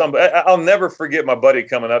I'll never forget my buddy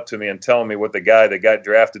coming up to me and telling me what the guy that got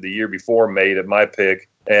drafted the year before made at my pick.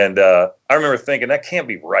 And I remember thinking, that can't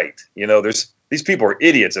be right. These people are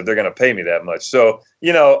idiots if they're going to pay me that much. So,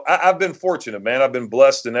 I've been fortunate, man. I've been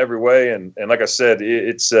blessed in every way. And like I said,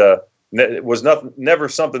 it was never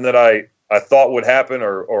something that I thought would happen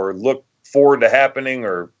or look forward to happening,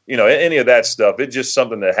 or, any of that stuff. It's just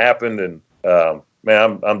something that happened. And,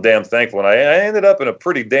 man, I'm damn thankful, and I ended up in a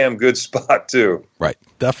pretty damn good spot too. Right,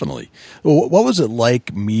 definitely. Well, what was it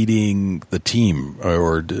like meeting the team,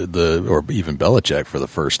 or even Belichick for the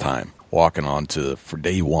first time, walking on for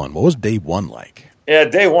day one? What was day one like? Yeah,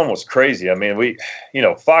 day one was crazy. I mean,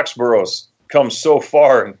 Foxborough's come so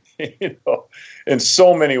far, in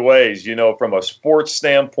so many ways. From a sports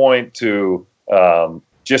standpoint to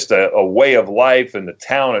just a way of life, and the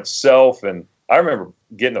town itself. And I remember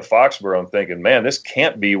getting to Foxborough and thinking, man, this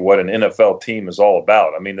can't be what an NFL team is all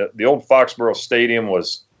about. I mean, the old Foxborough Stadium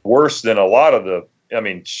was worse than a lot of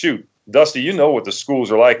shoot, Dusty, what the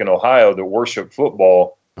schools are like in Ohio that worship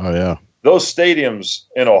football. Oh, yeah. Those stadiums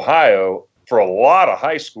in Ohio, for a lot of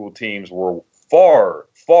high school teams, were far,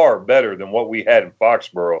 far better than what we had in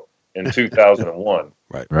Foxborough in 2001.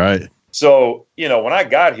 Right. So, when I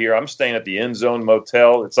got here, I'm staying at the End Zone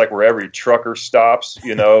Motel. It's like where every trucker stops,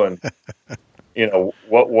 and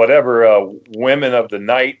whatever women of the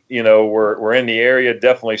night, were in the area,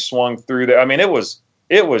 definitely swung through there. I mean, it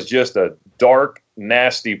was just a dark,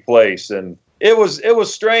 nasty place, and it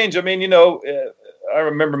was strange. I mean, I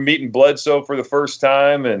remember meeting Bledsoe for the first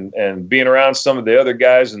time, and being around some of the other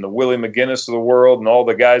guys, and the Willie McGinnis of the world, and all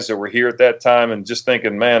the guys that were here at that time, and just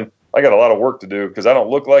thinking, man, I got a lot of work to do, because I don't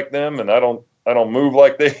look like them, and I don't move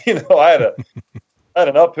like they. I had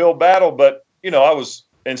an uphill battle, but I was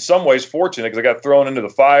in some ways fortunate, because I got thrown into the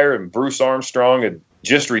fire, and Bruce Armstrong had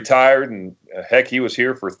just retired, and heck, he was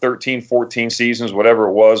here for 13, 14 seasons, whatever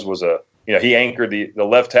it was he anchored the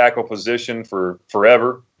left tackle position for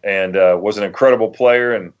forever, and was an incredible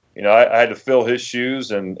player. And I had to fill his shoes,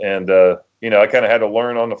 and I kind of had to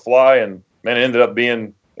learn on the fly, and man, it ended up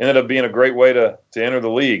being a great way to enter the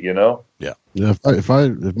league. Yeah, Yeah, if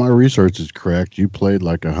my research is correct, you played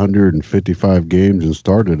like 155 games and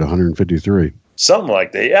started 153. Something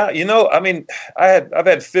like that. Yeah, I mean, I've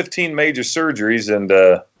had 15 major surgeries, and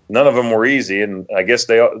none of them were easy. And I guess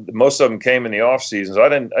most of them came in the off season, so I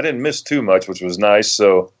didn't miss too much, which was nice.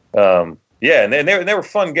 So yeah, and they were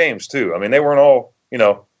fun games too. I mean, they weren't all,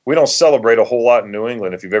 we don't celebrate a whole lot in New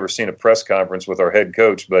England if you've ever seen a press conference with our head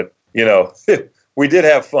coach, but we did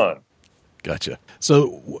have fun. Gotcha.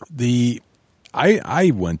 So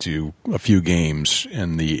I went to a few games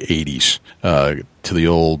in the 80s to the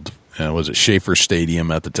old, was it Schaefer Stadium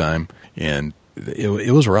at the time? And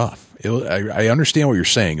it was rough. I understand what you're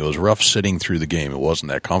saying. It was rough sitting through the game. It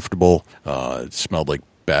wasn't that comfortable. It smelled like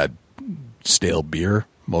bad, stale beer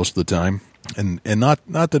most of the time. And not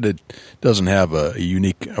that it doesn't have a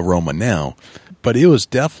unique aroma now, but it was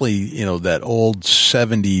definitely, that old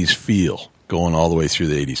 70s feel going all the way through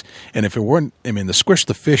the 80s. And if it weren't, the Squish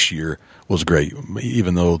the Fish year was great,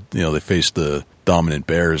 even though, they faced the dominant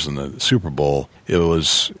Bears in the Super Bowl. I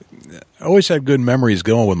always had good memories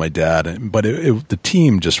going with my dad, but the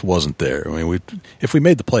team just wasn't there. If we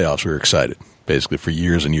made the playoffs, we were excited, basically, for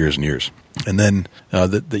years and years and years. And then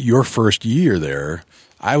your first year there,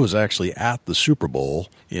 I was actually at the Super Bowl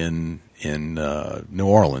in New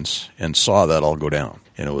Orleans and saw that all go down.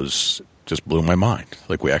 And it just blew my mind.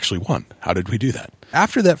 Like, we actually won. How did we do that?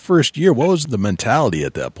 After that first year, what was the mentality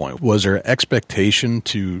at that point? Was there expectation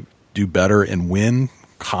to do better and win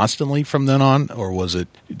constantly from then on? Or was it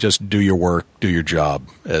just do your work, do your job,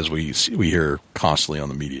 as we hear constantly on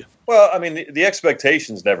the media? Well, the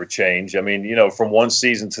expectations never change. From one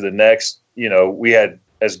season to the next, we had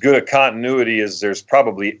as good a continuity as there's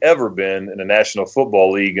probably ever been in the National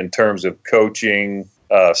Football League in terms of coaching,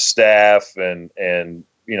 staff, and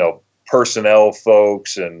personnel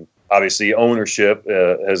folks, and obviously ownership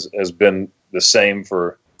has been the same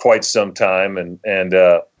for quite some time. And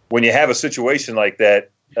when you have a situation like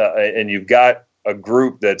that, and you've got a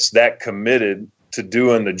group that's that committed to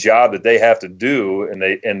doing the job that they have to do,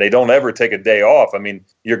 and they don't ever take a day off.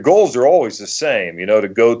 Your goals are always the same, to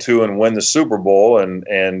go to and win the Super Bowl,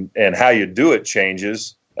 and how you do it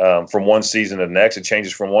changes from one season to the next. It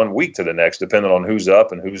changes from 1 week to the next, depending on who's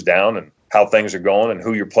up and who's down and how things are going and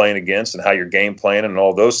who you're playing against and how you're game planning and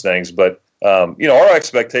all those things. But, our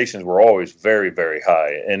expectations were always very, very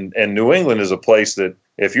high. And New England is a place that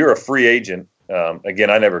if you're a free agent, again,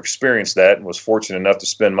 I never experienced that and was fortunate enough to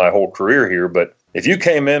spend my whole career here. But if you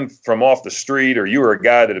came in from off the street, or you were a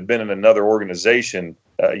guy that had been in another organization,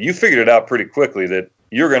 you figured it out pretty quickly that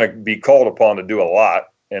you're going to be called upon to do a lot.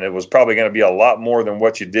 And it was probably going to be a lot more than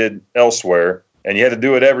what you did elsewhere. And you had to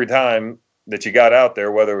do it every time that you got out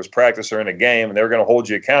there, whether it was practice or in a game, and they were going to hold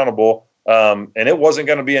you accountable. And it wasn't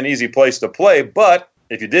going to be an easy place to play. But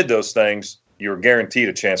if you did those things, you were guaranteed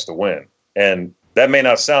a chance to win. And that may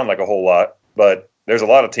not sound like a whole lot, but there's a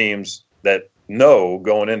lot of teams that know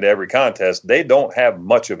going into every contest, they don't have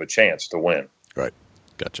much of a chance to win. Right.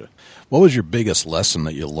 Gotcha. What was your biggest lesson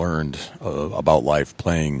that you learned about life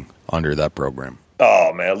playing under that program?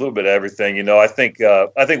 Oh man, a little bit of everything. I think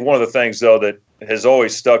one of the things though that has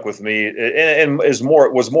always stuck with me and was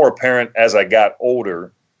more apparent as I got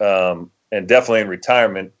older, and definitely in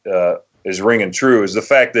retirement is ringing true, is the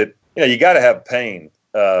fact that you got to have pain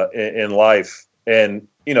in life. And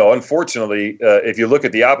unfortunately, if you look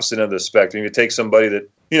at the opposite end of the spectrum, you take somebody that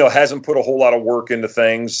hasn't put a whole lot of work into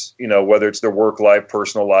things, whether it's their work life,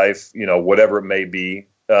 personal life, whatever it may be.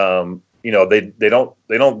 They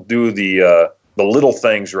don't do the little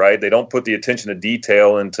things right. They don't put the attention to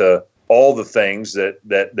detail into all the things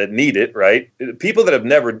that need it, right? People that have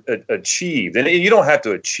never achieved, and you don't have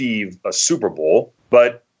to achieve a Super Bowl,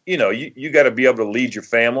 but you got to be able to lead your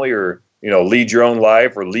family, or lead your own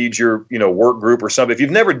life, or lead your work group or something. If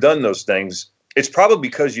you've never done those things, it's probably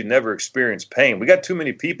because you never experienced pain. We got too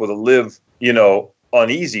many people that live on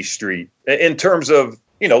easy street in terms of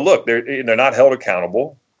look, they're not held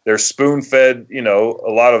accountable. They're spoon-fed, a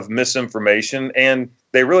lot of misinformation, and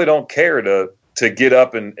they really don't care to get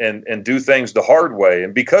up and do things the hard way.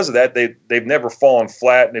 And because of that, they've never fallen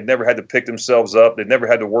flat, and they've never had to pick themselves up. They've never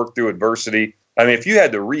had to work through adversity. If you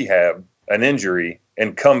had to rehab an injury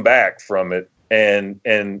and come back from it and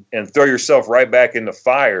throw yourself right back in the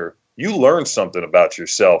fire, you learn something about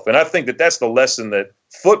yourself. And I think that that's the lesson that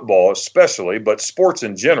football especially, but sports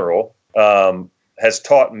in general, has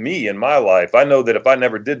taught me in my life. I know that if I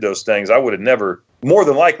never did those things, I would have never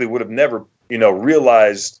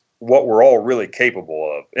realized what we're all really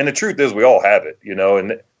capable of. And the truth is we all have it,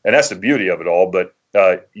 and that's the beauty of it all. But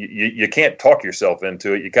you can't talk yourself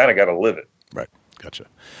into it. You kind of got to live it. Right. Gotcha.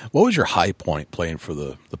 What was your high point playing for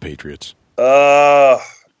the Patriots?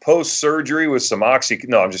 post-surgery with some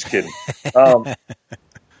No, I'm just kidding.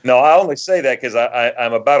 No, I only say that because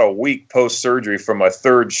I'm about a week post-surgery from my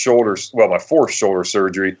my fourth shoulder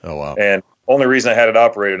surgery. Oh, wow. And only reason I had it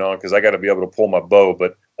operated on because I got to be able to pull my bow.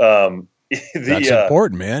 But that's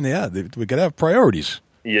important, man. Yeah, we got to have priorities.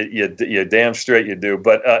 You damn straight you do.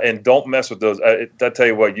 But and don't mess with those. I tell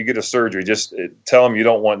you what, you get a surgery, just tell them you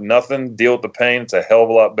don't want nothing. Deal with the pain. It's a hell of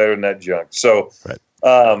a lot better than that junk. So, right.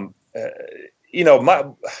 I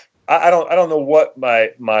don't know what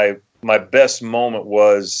my best moment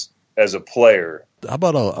was as a player. How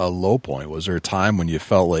about a low point? Was there a time when you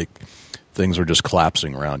felt like things were just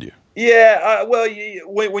collapsing around you? Yeah,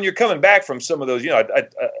 when you're coming back from some of those,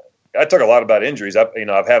 I talk a lot about injuries. I've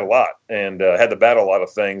had a lot and had to battle a lot of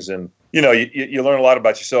things, and you learn a lot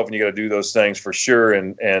about yourself, and you got to do those things for sure.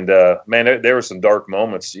 And man, there were some dark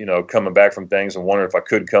moments, coming back from things and wondering if I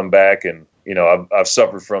could come back. And I've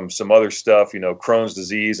suffered from some other stuff, Crohn's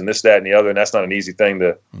disease and this, that, and the other, and that's not an easy thing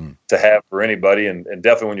to have for anybody. And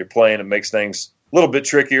definitely when you're playing, it makes things a little bit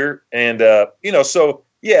trickier. And so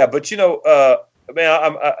yeah, but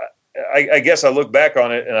man, I guess I look back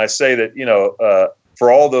on it and I say that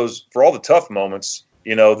for all the tough moments,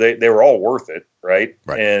 they were all worth it, right?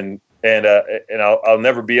 And I'll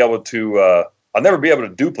never be able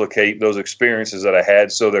to duplicate those experiences that I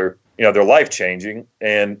had. So they're life changing.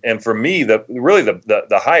 And for me,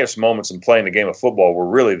 the highest moments in playing the game of football were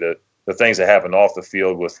really the things that happened off the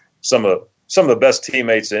field with some of the best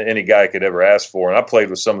teammates any guy could ever ask for. And I played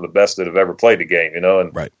with some of the best that have ever played the game,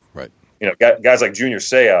 and right. Guys like Junior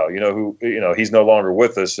Seau, who he's no longer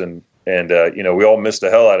with us, and we all missed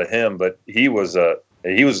the hell out of him, but he was a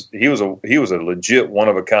legit one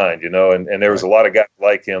of a kind, and there was a lot of guys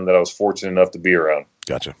like him that I was fortunate enough to be around.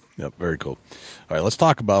 Gotcha. Yep. Very cool. All right, let's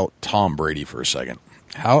talk about Tom Brady for a second.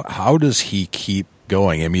 How does he keep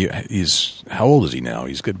going? I mean, how old is he now?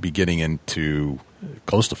 He's going to be getting into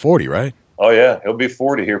close to 40, right? Oh yeah, he'll be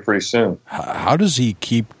 40 here pretty soon. How does he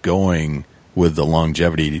keep going with the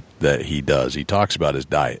longevity that he does? He talks about his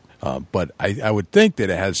diet, but I would think that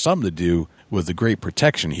it has something to do with the great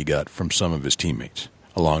protection he got from some of his teammates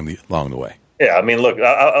along the way. Yeah, I mean, look,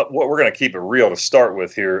 we're going to keep it real to start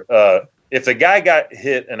with here. If the guy got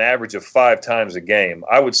hit an average of 5 times a game,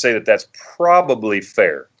 I would say that that's probably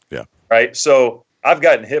fair. Yeah. Right. So I've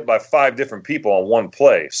gotten hit by 5 different people on one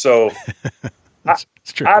play. So it's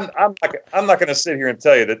true. I'm not going to sit here and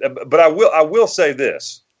tell you that, but I will say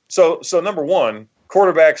this. So number one,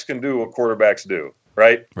 quarterbacks can do what quarterbacks do.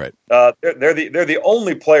 Right. Right. They're the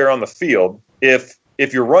only player on the field if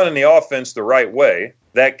you're running the offense the right way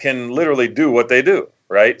that can literally do what they do.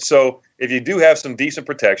 Right. So if you do have some decent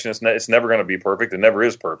protection, it's never going to be perfect. It never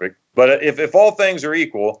is perfect. But if all things are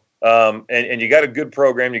equal, and you got a good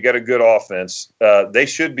program, you got a good offense, they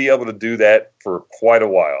should be able to do that for quite a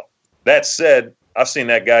while. That said, I've seen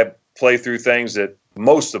that guy play through things that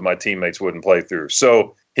most of my teammates wouldn't play through.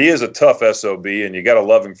 So he is a tough SOB, and you got to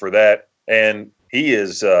love him for that. And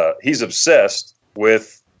he's obsessed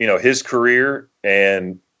with his career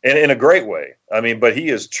and in a great way. I mean, but he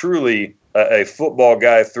is truly a football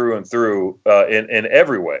guy through and through in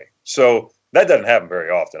every way. So that doesn't happen very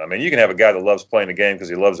often. I mean, you can have a guy that loves playing the game because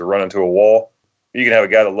he loves to run into a wall. You can have a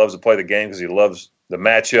guy that loves to play the game because he loves the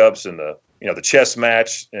matchups and the chess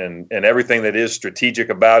match and everything that is strategic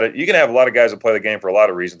about it. You can have a lot of guys that play the game for a lot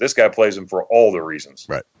of reasons. This guy plays them for all the reasons.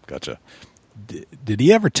 Right. Gotcha. Did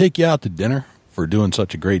he ever take you out to dinner for doing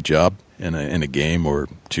such a great job in a game or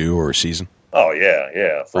two or a season? Oh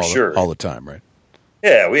yeah, for sure. All the time, right?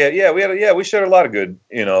 Yeah, we shared a lot of good,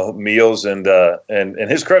 meals, and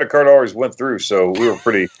his credit card always went through, so we were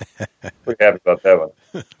pretty happy about that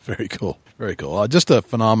one. Very cool, very cool. Just a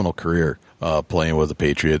phenomenal career playing with the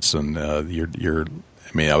Patriots, and I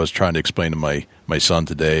was trying to explain to my son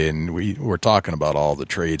today, and we were talking about all the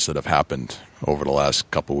trades that have happened over the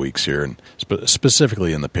last couple of weeks here, and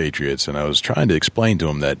specifically in the Patriots, and I was trying to explain to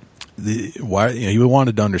him that he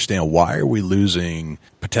wanted to understand why are we losing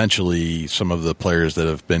potentially some of the players that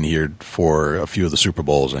have been here for a few of the Super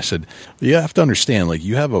Bowls. And I said, you have to understand, like,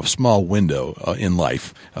 you have a small window in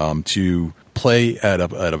life to play at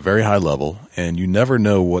a very high level, and you never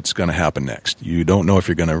know what's going to happen next. You don't know if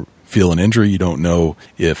you're going to feel an injury. You don't know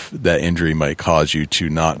if that injury might cause you to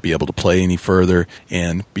not be able to play any further.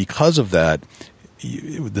 And because of that,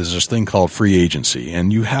 there's this thing called free agency,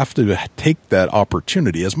 and you have to take that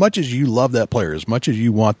opportunity. As much as you love that player, as much as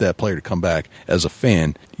you want that player to come back as a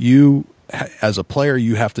fan, as a player,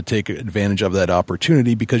 you have to take advantage of that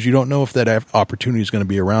opportunity because you don't know if that opportunity is going to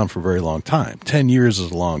be around for a very long time. 10 years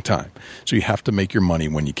is a long time. So you have to make your money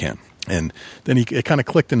when you can. And then it kind of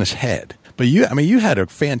clicked in his head. But you had a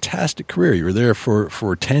fantastic career. You were there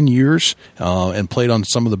for 10 years and played on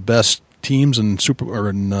some of the best teams in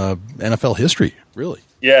NFL history. Really.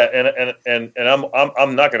 Yeah, and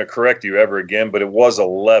I'm not going to correct you ever again, but it was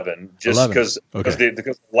 11, just because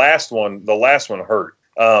the last one hurt.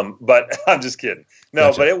 But I'm just kidding. No,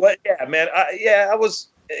 gotcha. But it was, yeah, man. I was,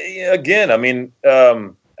 again. I mean,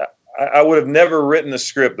 I would have never written the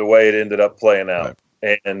script the way it ended up playing out,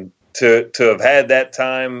 right. And to have had that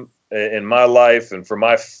time in my life and for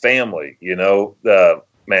my family,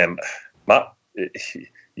 man,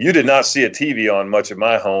 you did not see a TV on much of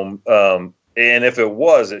my home. And if it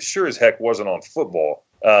was, it sure as heck wasn't on football.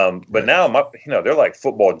 But now, they're like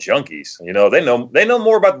football junkies. They know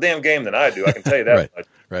more about the damn game than I do. I can tell you that much.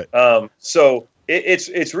 Right. So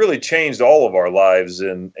it's really changed all of our lives,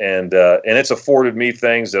 and it's afforded me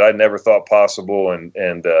things that I never thought possible. And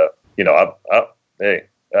I'm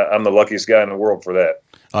the luckiest guy in the world for that.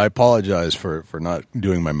 I apologize for not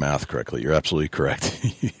doing my math correctly. You're absolutely correct.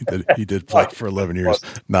 He did play for 11 years,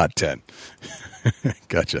 not 10.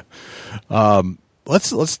 Gotcha.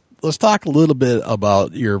 Let's talk a little bit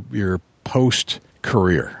about your post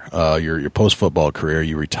career, your post football career.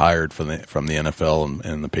 You retired from the NFL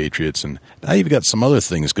and the Patriots, and now you've got some other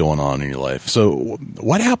things going on in your life. So,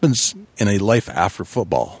 what happens in a life after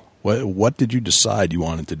football? What did you decide you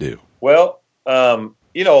wanted to do? Well, a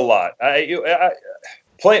lot.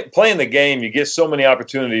 Playing the game, you get so many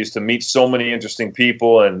opportunities to meet so many interesting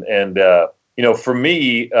people, and for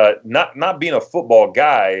me, not being a football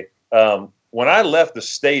guy, when I left the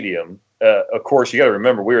stadium, of course, you got to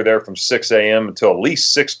remember we were there from 6 a.m. until at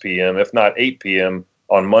least 6 p.m., if not 8 p.m.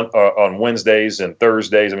 on Wednesdays and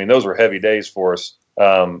Thursdays. I mean, those were heavy days for us.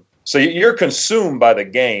 So you're consumed by the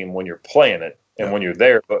game when you're playing it and when you're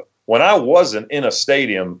there. But when I wasn't in a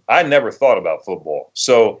stadium, I never thought about football.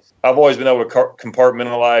 So I've always been able to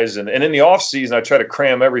compartmentalize. And in the off season, I try to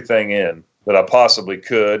cram everything in that I possibly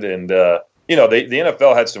could. And, the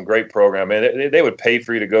NFL had some great programs. And they would pay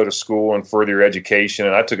for you to go to school and further your education.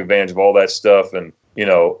 And I took advantage of all that stuff. And,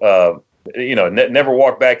 never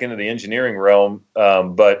walked back into the engineering realm,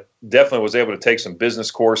 but definitely was able to take some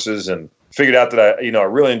business courses and figured out that I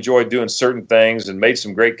really enjoyed doing certain things and made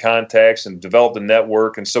some great contacts and developed a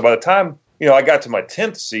network. And so by the time, I got to my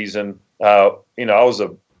 10th season, I was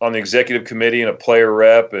on the executive committee and a player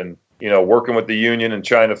rep and, working with the union and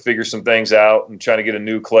trying to figure some things out and trying to get a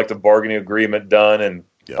new collective bargaining agreement done. And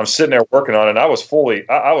I'm sitting there working on it. And I was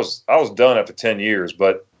I was done after 10 years,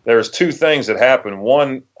 but there's two things that happened.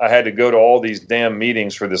 One, I had to go to all these damn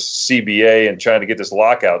meetings for this CBA and trying to get this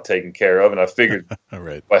lockout taken care of. And I figured,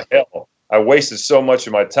 right. By hell, I wasted so much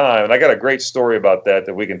of my time. And I got a great story about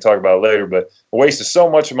that we can talk about later, but I wasted so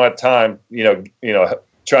much of my time,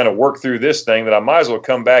 trying to work through this thing that I might as well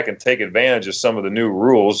come back and take advantage of some of the new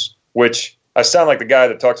rules, which I sound like the guy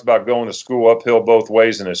that talks about going to school uphill both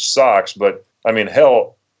ways in his socks. But I mean,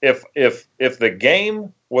 hell, if the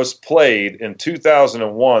game was played in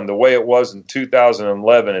 2001 the way it was in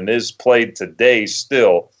 2011 and is played today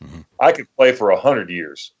still, I could play for 100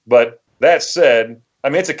 years. But that said, I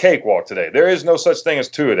mean, it's a cakewalk today. There is no such thing as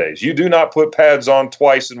two-a-days. You do not put pads on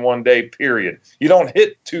twice in one day, period. You don't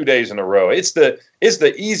hit 2 days in a row. It's the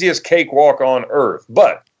easiest cakewalk on earth.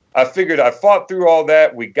 But I figured I fought through all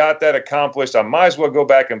that. We got that accomplished. I might as well go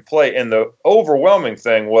back and play. And the overwhelming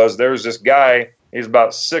thing was there was this guy, he's about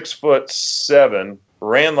 6'7",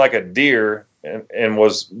 ran like a deer, and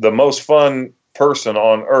was the most fun person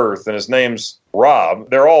on earth. And his name's Rob.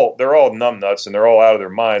 They're all numbnuts and they're all out of their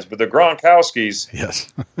minds. But the Gronkowskis,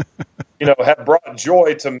 yes, have brought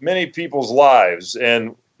joy to many people's lives.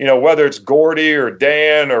 And whether it's Gordy or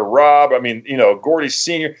Dan or Rob, I mean, Gordy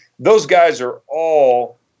Sr., those guys are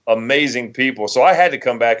all amazing people. So I had to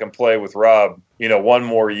come back and play with Rob, one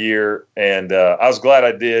more year. And I was glad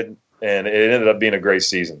I did. And it ended up being a great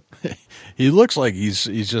season. He looks like he's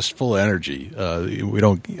just full of energy. We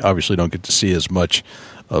obviously don't get to see as much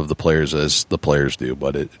of the players as the players do,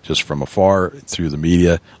 but it just from afar through the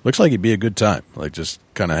media looks like it'd be a good time, like just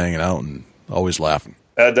kind of hanging out and always laughing.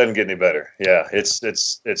 That doesn't get any better. Yeah,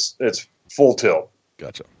 it's full tilt.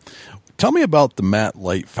 Gotcha. Tell me about the Matt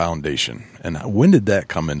Light Foundation and when did that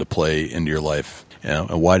come into play into your life, and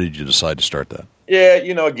why did you decide to start that? Yeah,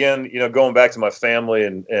 again, going back to my family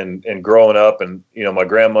and growing up, and my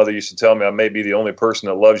grandmother used to tell me I may be the only person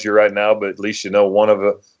that loves you right now, but at least one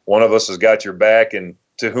of us has got your back, and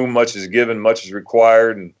to whom much is given, much is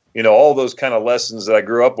required, and all those kind of lessons that I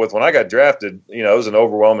grew up with. When I got drafted, it was an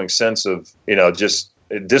overwhelming sense of just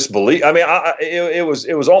disbelief. I mean, it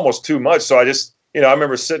was almost too much. So I just I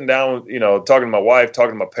remember sitting down, talking to my wife,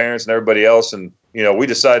 talking to my parents and everybody else, and we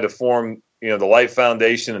decided to form, the Light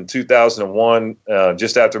Foundation in 2001,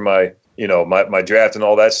 just after my draft and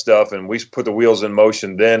all that stuff. And we put the wheels in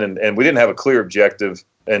motion then. And we didn't have a clear objective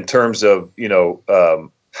in terms of,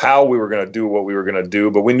 how we were going to do what we were going to do.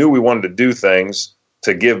 But we knew we wanted to do things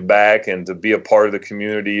to give back and to be a part of the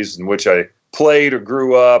communities in which I played or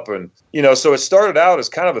grew up. And, so it started out as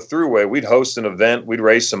kind of a throughway. We'd host an event, we'd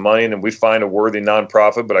raise some money, and we'd find a worthy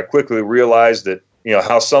nonprofit. But I quickly realized that,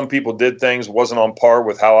 how some people did things wasn't on par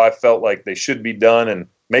with how I felt like they should be done. And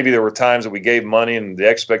maybe there were times that we gave money and the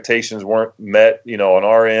expectations weren't met, on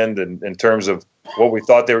our end and in terms of what we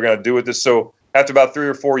thought they were going to do with this. So after about 3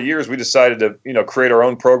 or 4 years, we decided to, create our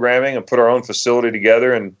own programming and put our own facility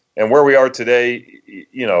together. And where we are today,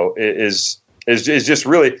 is just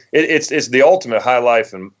really, it's the ultimate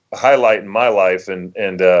highlight in my life. And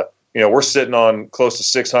we're sitting on close to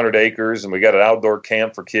 600 acres, and we got an outdoor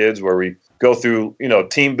camp for kids where we go through,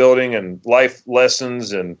 team building and life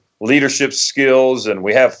lessons and leadership skills. And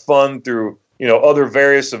we have fun through, other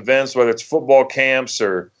various events, whether it's football camps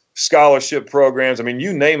or scholarship programs. I mean,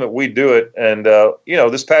 you name it, we do it. And,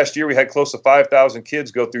 this past year we had close to 5,000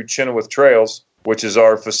 kids go through Chynoweth Trails, which is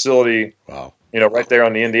our facility, wow, right there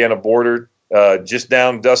on the Indiana border, just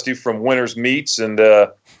down Dusty from Winter's Meats. And,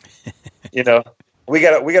 we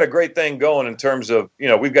got a great thing going in terms of,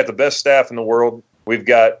 we've got the best staff in the world. We've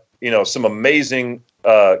got, some amazing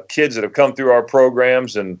kids that have come through our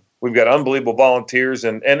programs, and we've got unbelievable volunteers.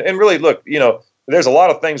 And really, look, there's a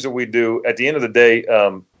lot of things that we do. At the end of the day,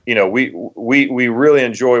 we really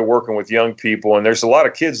enjoy working with young people, and there's a lot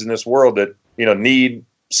of kids in this world that, need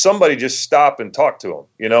somebody just stop and talk to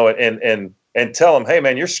them, and tell them, hey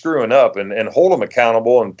man, you're screwing up, and hold them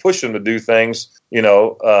accountable and push them to do things,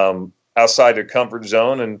 outside their comfort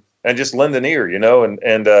zone, and just lend an ear,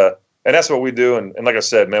 and that's what we do. And like I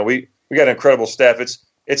said, man, we got an incredible staff.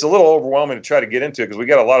 It's a little overwhelming to try to get into because we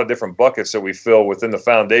got a lot of different buckets that we fill within the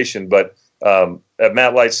foundation, but at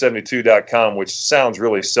mattlight72.com, which sounds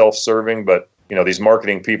really self-serving, but these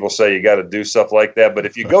marketing people say you got to do stuff like that. But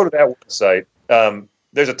if you go to that website,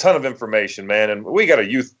 there's a ton of information, man. And we got a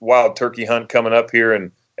youth wild turkey hunt coming up here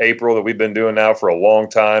in April that we've been doing now for a long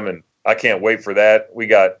time, and I can't wait for that. We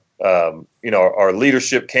got our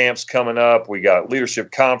leadership camps coming up. We got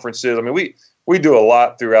leadership conferences. I mean, we do a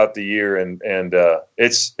lot throughout the year, and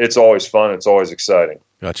it's always fun. It's always exciting.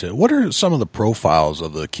 Gotcha. What are some of the profiles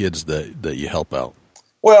of the kids that you help out?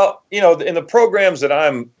 Well, in the programs that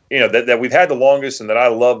I'm, that we've had the longest and that I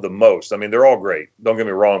love the most, I mean, they're all great. Don't get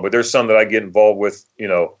me wrong, but there's some that I get involved with,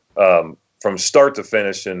 from start to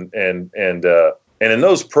finish, and in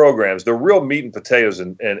those programs, the real meat and potatoes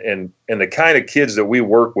and the kind of kids that we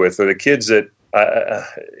work with are the kids that,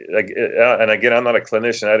 and again, I'm not a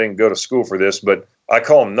clinician. I didn't go to school for this, but I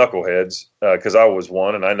call them knuckleheads because I was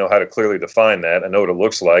one, and I know how to clearly define that. I know what it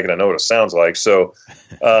looks like, and I know what it sounds like. So,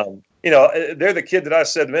 they're the kid that I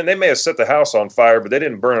said, man, they may have set the house on fire, but they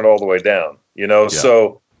didn't burn it all the way down. Yeah.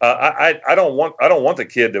 So I don't want the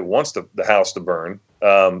kid that wants the house to burn.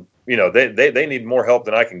 They need more help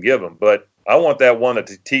than I can give them, but I want that one that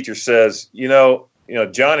the teacher says,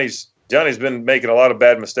 Johnny's been making a lot of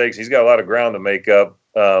bad mistakes. He's got a lot of ground to make up,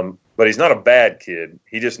 but he's not a bad kid.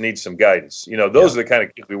 He just needs some guidance. Those are the kind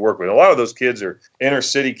of kids we work with. A lot of those kids are inner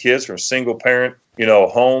city kids from single parent,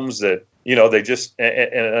 homes that, they just,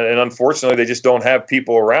 and unfortunately, they just don't have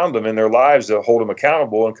people around them in their lives that hold them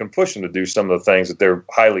accountable and can push them to do some of the things that they're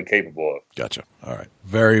highly capable of. Gotcha. All right.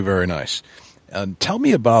 Very, very nice. Tell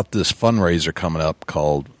me about this fundraiser coming up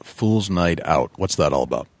called Fool's Night Out. What's that all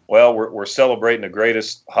about? Well, we're celebrating the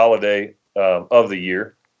greatest holiday of the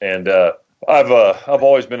year, and I've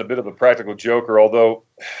always been a bit of a practical joker. Although,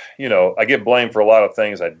 I get blamed for a lot of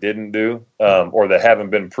things I didn't do or that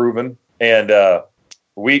haven't been proven. And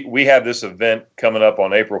we have this event coming up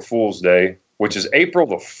on April Fool's Day, which is April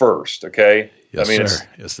the 1st. Okay, yes, sir.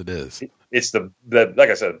 Yes, it is. It's the like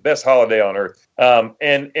I said, the best holiday on earth.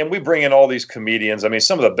 And we bring in all these comedians. I mean,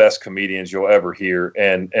 some of the best comedians you'll ever hear.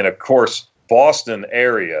 And of course, Boston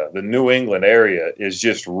area, the New England area is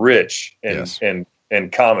just rich in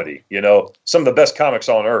comedy. Some of the best comics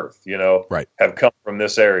on earth, right, have come from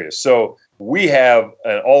this area. So we have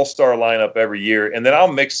an all-star lineup every year. And then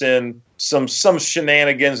I'll mix in some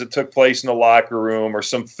shenanigans that took place in the locker room or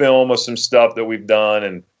some film of some stuff that we've done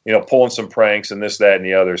and, pulling some pranks and this, that, and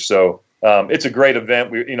the other. So it's a great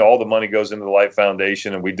event. We, all the money goes into the Light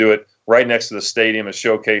Foundation, and we do it right next to the stadium at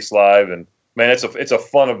Showcase Live. And man, it's a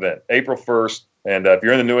fun event, April 1st. And if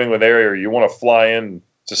you're in the New England area or you want to fly in,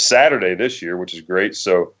 it's a Saturday this year, which is great.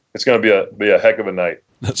 So it's going to be a heck of a night.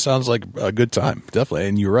 That sounds like a good time, definitely.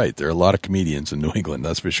 And you're right, there are a lot of comedians in New England,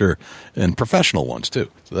 that's for sure, and professional ones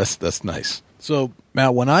too. So that's nice. So,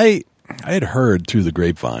 Matt, when I had heard through the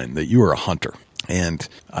grapevine that you were a hunter, and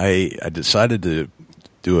I decided to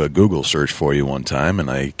do a Google search for you one time,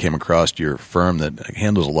 and I came across your firm that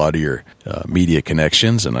handles a lot of your media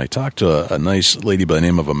connections, and I talked to a nice lady by the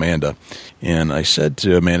name of Amanda, and I said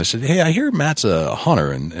to Amanda, hey, I hear Matt's a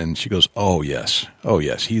hunter, and she goes, oh, yes,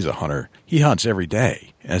 he's a hunter. He hunts every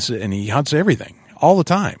day, and he hunts everything, all the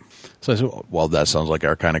time. So I said, well, that sounds like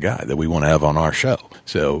our kind of guy that we want to have on our show.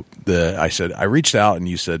 So I reached out, and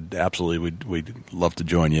you said, absolutely, we'd love to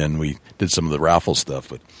join you, and we did some of the raffle stuff.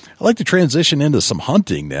 But I'd like to transition into some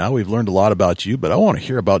hunting now. We've learned a lot about you, but I want to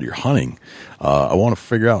hear about your hunting. I want to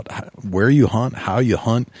figure out where you hunt, how you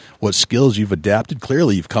hunt, what skills you've adapted.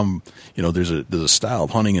 Clearly, you've come, there's a style of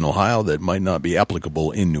hunting in Ohio that might not be applicable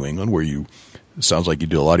in New England, where you it sounds like you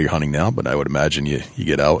do a lot of your hunting now, but I would imagine you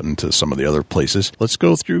get out into some of the other places. Let's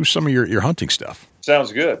go through some of your hunting stuff.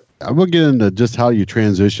 Sounds good. I will get into just how you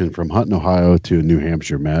transition from hunting Ohio to New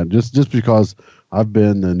Hampshire, Matt. Just because I've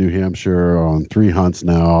been to New Hampshire on 3 hunts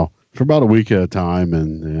now for about a week at a time,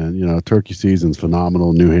 and turkey season's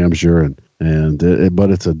phenomenal in New Hampshire,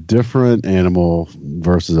 but it's a different animal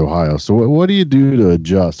versus Ohio. So what do you do to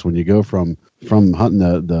adjust when you go from hunting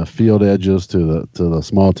the field edges to the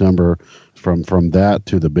small timber, from that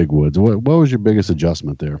to the big woods? What was your biggest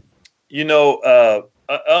adjustment there?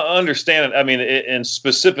 Understand it. I mean, and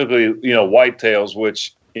specifically, whitetails,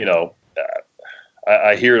 which,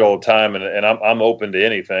 I hear it all the time, and I'm open to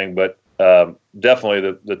anything, but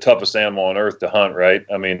definitely the toughest animal on earth to hunt, right?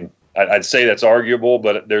 I mean, I'd say that's arguable,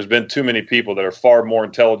 but there's been too many people that are far more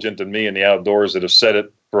intelligent than me in the outdoors that have said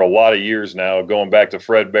it for a lot of years now, going back to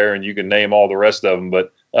Fred Bear, and you can name all the rest of them.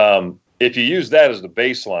 But if you use that as the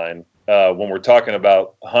baseline, when we're talking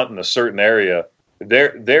about hunting a certain area,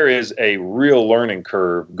 there is a real learning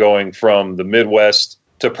curve going from the Midwest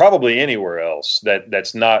to probably anywhere else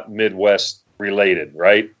that's not Midwest related,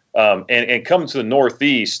 right? And coming to the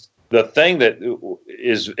Northeast, the thing that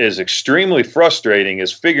is extremely frustrating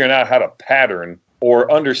is figuring out how to pattern, or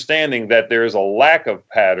understanding that there is a lack of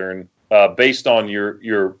pattern based on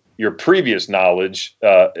your previous knowledge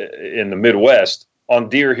in the Midwest on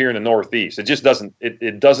deer here in the Northeast. It just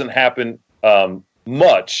doesn't happen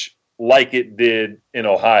much like it did in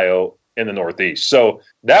Ohio in the Northeast. So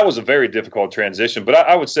that was a very difficult transition. But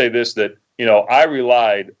I would say this, that I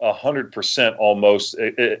relied 100% almost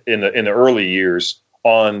in the early years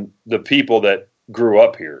on the people that grew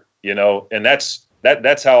up here, and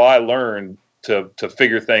that's how I learned to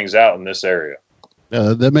figure things out in this area.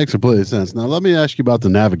 That makes complete sense. Now, let me ask you about the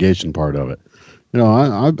navigation part of it.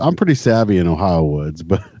 I'm pretty savvy in Ohio woods,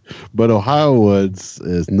 but Ohio woods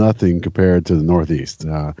is nothing compared to the Northeast.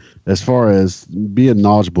 As far as being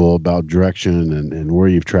knowledgeable about direction and where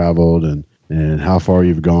you've traveled and how far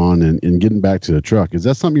you've gone and getting back to the truck, is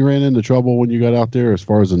that something you ran into trouble when you got out there as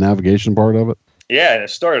far as the navigation part of it? Yeah, and it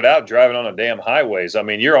started out driving on the damn highways. I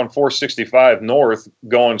mean, you're on 465 north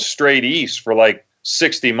going straight east for like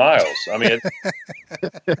 60 miles. I mean,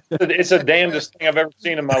 it's the damnedest thing I've ever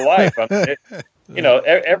seen in my life. I mean,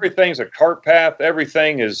 everything's a cart path.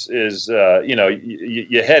 Everything is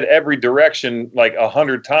you head every direction like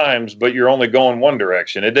 100 times, but you're only going one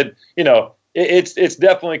direction. It's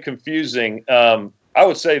definitely confusing. I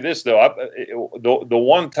would say this, though. The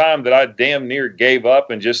one time that I damn near gave up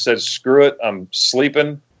and just said, screw it, I'm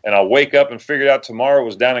sleeping, and I'll wake up and figure it out tomorrow,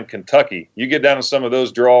 was down in Kentucky. You get down to some of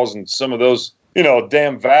those draws and some of those,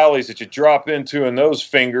 damn valleys that you drop into and those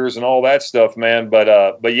fingers and all that stuff, man. But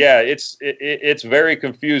yeah, it's very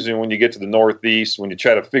confusing when you get to the Northeast, when you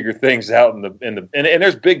try to figure things out and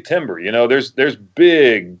there's big timber, there's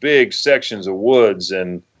big sections of woods,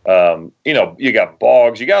 and you got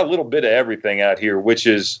bogs, you got a little bit of everything out here, which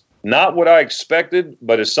is not what I expected,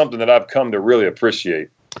 but is something that I've come to really appreciate.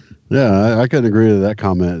 Yeah, I couldn't agree to that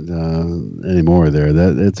comment anymore there.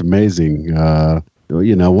 That it's amazing.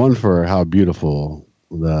 One, for how beautiful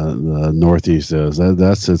the Northeast is.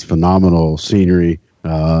 That's its phenomenal scenery.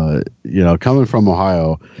 Coming from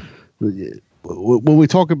Ohio, when we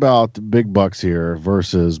talk about big bucks here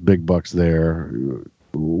versus big bucks there,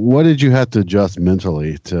 what did you have to adjust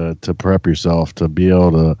mentally to prep yourself to be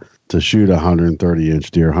able to shoot a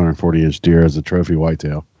 130-inch deer, 140-inch deer as a trophy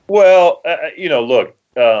whitetail? Well, look,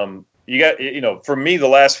 you got, for me, the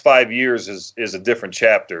last 5 years is a different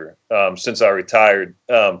chapter since I retired.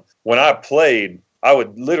 When I played, I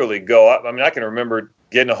would literally go. I can remember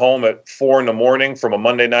getting home at 4 a.m. from a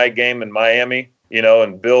Monday night game in Miami,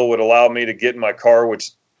 and Bill would allow me to get in my car,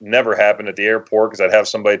 which never happened at the airport because I'd have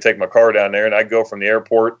somebody take my car down there, and I'd go from the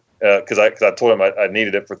airport because I told him I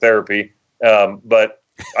needed it for therapy. But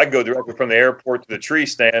I'd go directly from the airport to the tree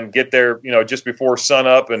stand, get there, just before sun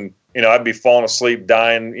up, and I'd be falling asleep,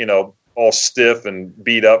 dying, all stiff and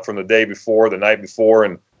beat up from the day before, the night before,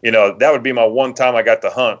 and that would be my one time I got to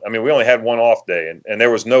hunt. I mean, we only had one off day, and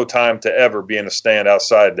there was no time to ever be in a stand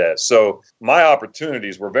outside that. So my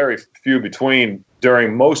opportunities were very few between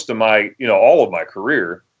during most of my, all of my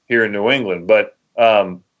career here in New England. But,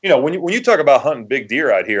 when you talk about hunting big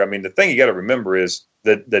deer out here, I mean, the thing you got to remember is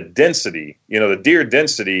the density, the deer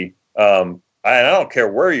density. I don't care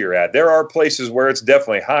where you're at. There are places where it's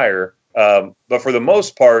definitely higher. But for the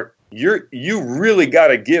most part, you really got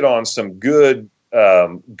to get on some good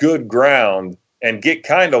ground and get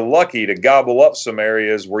kind of lucky to gobble up some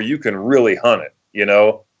areas where you can really hunt it,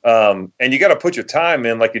 and you got to put your time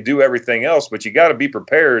in like you do everything else, but you got to be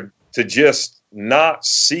prepared to just not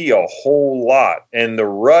see a whole lot. And the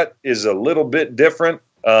rut is a little bit different,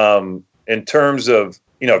 in terms of,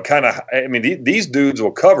 these dudes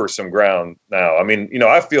will cover some ground now. I mean,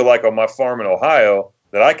 I feel like on my farm in Ohio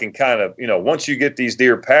that I can kind of, once you get these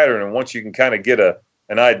deer pattern and once you can kind of get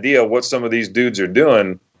an idea of what some of these dudes are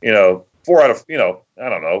doing, 4 out of, I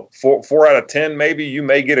don't know, 4 out of 10, maybe you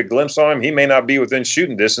may get a glimpse on him. He may not be within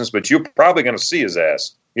shooting distance, but you're probably going to see his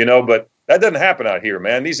ass, but that doesn't happen out here,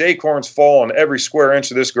 man. These acorns fall on every square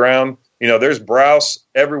inch of this ground. There's browse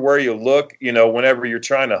everywhere you look, whenever you're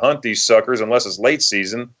trying to hunt these suckers, unless it's late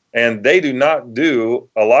season, and they do not do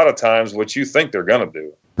a lot of times what you think they're going to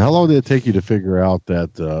do. How long did it take you to figure out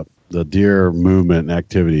that the deer movement and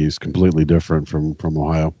activity is completely different from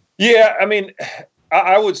Ohio? Yeah, I mean,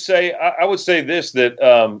 I would say this,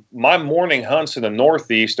 that my morning hunts in the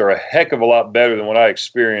Northeast are a heck of a lot better than what I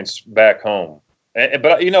experienced back home.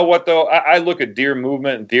 But you know what, though? I look at deer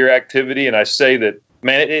movement and deer activity, and I say that,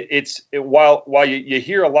 man, while you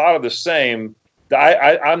hear a lot of the same,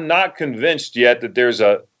 I'm not convinced yet that there's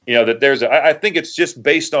I think it's just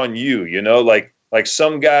based on you, like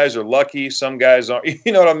some guys are lucky, some guys aren't,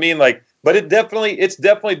 you know what I mean? But it's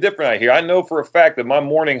definitely different out here. I know for a fact that my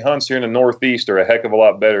morning hunts here in the Northeast are a heck of a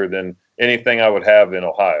lot better than anything I would have in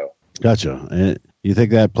Ohio. Gotcha. And you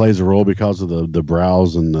think that plays a role because of the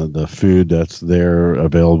browse and the food that's there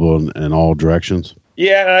available in all directions?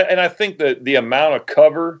 Yeah, and I think that the amount of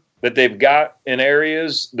cover that they've got in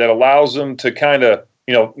areas that allows them to kind of,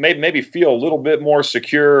 maybe feel a little bit more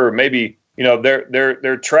secure, or maybe,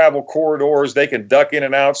 their travel corridors, they can duck in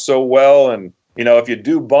and out so well. And, if you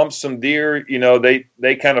do bump some deer,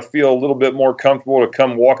 they kind of feel a little bit more comfortable to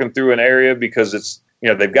come walking through an area because it's,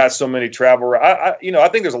 they've got so many travel. I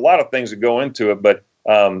think there's a lot of things that go into it, but,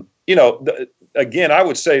 again, I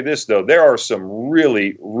would say this, though, there are some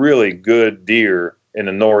really, really good deer in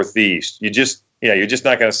the Northeast. You're just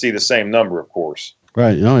not going to see the same number, of course.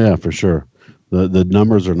 Right. Oh yeah, for sure. The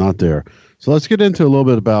numbers are not there. So let's get into a little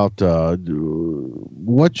bit about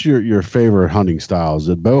what's your favorite hunting style? Is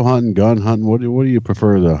it bow hunting, gun hunting? What do you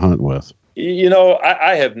prefer to hunt with?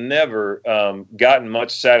 I have never gotten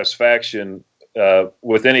much satisfaction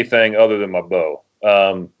with anything other than my bow.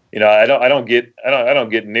 I don't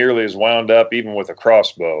get nearly as wound up even with a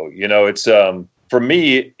crossbow. It's for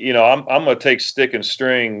me, I'm going to take stick and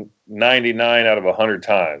string 99 out of 100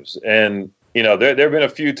 times. And, there have been a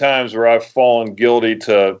few times where I've fallen guilty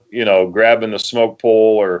to, grabbing the smoke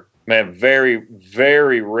pole or, man, very,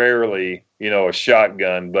 very rarely, a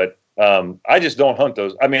shotgun. But I just don't hunt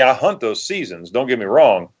those. I mean, I hunt those seasons, don't get me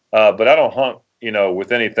wrong, but I don't hunt,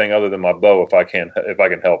 with anything other than my bow if I can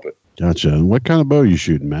help it. Gotcha. And what kind of bow are you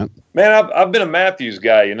shooting, Matt? Man, I've been a Matthews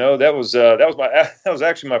guy. That was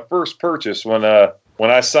actually my first purchase when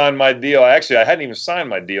I signed my deal. I hadn't even signed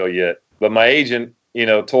my deal yet, but my agent,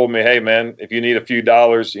 told me, hey man, if you need a few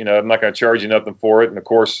dollars, I'm not going to charge you nothing for it. And of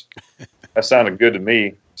course, that sounded good to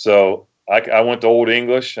me. So I went to Old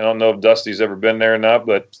English. I don't know if Dusty's ever been there or not,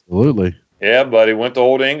 but absolutely, yeah, buddy, went to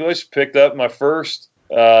Old English, picked up my first.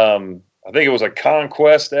 I think it was a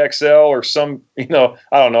Conquest XL or some, I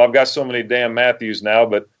don't know. I've got so many damn Matthews now,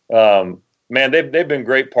 but, man, they've been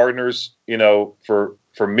great partners, for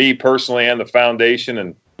me personally and the foundation.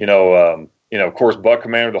 And, of course, Buck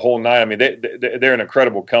Commander, the whole nine. I mean, they're an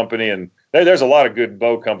incredible company, and there's a lot of good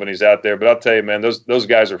bow companies out there, but I'll tell you, man, those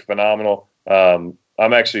guys are phenomenal. I'm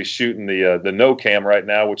actually shooting the no cam right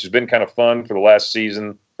now, which has been kind of fun for the last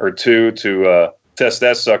season or two to, test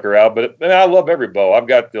that sucker out. But man, I love every bow. I've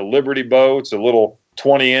got the Liberty bow. It's a little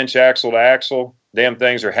 20-inch axle to axle. Damn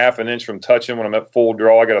things are half an inch from touching when I'm at full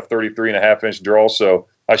draw. I got a 33.5-inch draw, so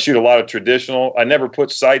I shoot a lot of traditional. I never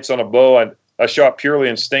put sights on a bow. I shot purely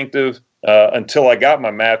instinctive until I got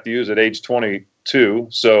my Matthews at age 22.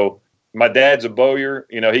 So my dad's a bowyer.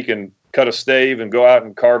 He can cut a stave and go out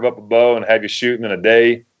and carve up a bow and have you shooting in a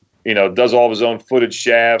day. does all of his own footed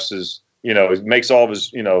shafts, makes all of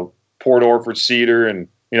his, Port Orford cedar and,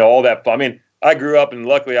 all that. I mean, I grew up and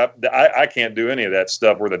luckily I can't do any of that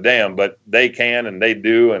stuff worth a damn, but they can and they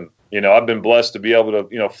do. And, I've been blessed to be able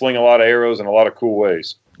to, fling a lot of arrows in a lot of cool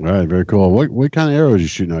ways. All right. Very cool. What kind of arrows are you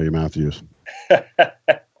shooting out of your mouth, Matthews?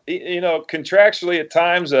 Contractually at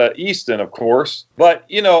times, Easton, of course, but,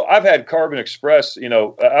 I've had Carbon Express,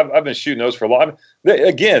 I've been shooting those for a long.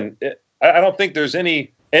 Again, I don't think there's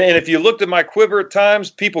any, and if you looked at my quiver at times,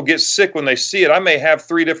 people get sick when they see it. I may have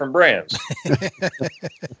 3 different brands,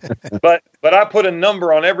 but I put a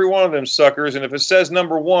number on every one of them suckers. And if it says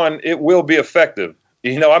number 1, it will be effective.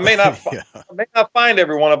 I may not find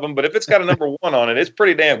every one of them, but if it's got a number 1 on it, it's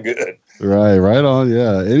pretty damn good. Right on.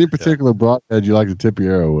 Yeah. Any particular broadhead you like to tip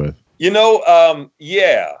your arrow with?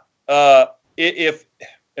 Yeah.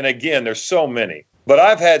 And again, there's so many, but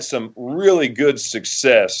I've had some really good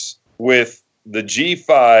success with the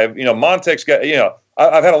G5. Montek's got,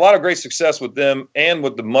 I've had a lot of great success with them and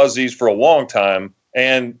with the Muzzies for a long time.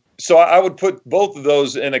 And so I would put both of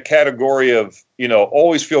those in a category of,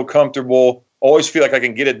 always feel comfortable, always feel like I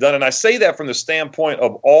can get it done. And I say that from the standpoint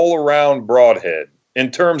of all around broadhead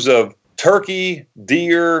in terms of turkey,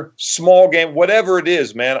 deer, small game, whatever it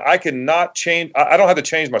is, man. I cannot change. I don't have to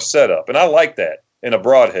change my setup. And I like that in a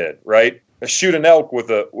broadhead, right? I shoot an elk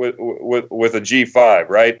with a G5,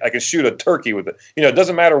 right? I can shoot a turkey with it. It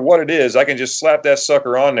doesn't matter what it is. I can just slap that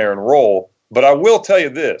sucker on there and roll. But I will tell you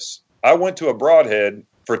this. I went to a broadhead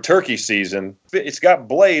for turkey season. It's got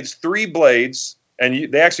blades, 3 blades,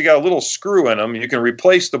 and they actually got a little screw in them. You can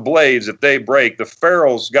replace the blades if they break. The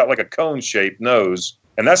ferrule's got like a cone-shaped nose.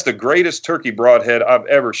 And that's the greatest turkey broadhead I've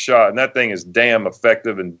ever shot. And that thing is damn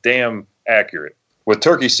effective and damn accurate. With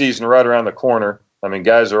turkey season right around the corner, I mean,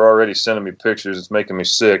 guys are already sending me pictures. It's making me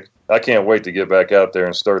sick. I can't wait to get back out there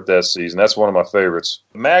and start that season. That's one of my favorites.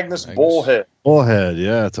 Magnus Bullhead. Bullhead,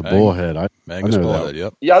 yeah, it's a bullhead. Magnus Bullhead,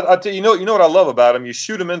 yep. Yeah, I tell you, you know what I love about him? You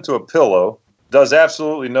shoot him into a pillow, does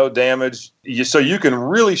absolutely no damage. So you can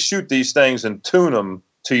really shoot these things and tune them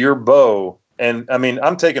to your bow. And, I mean,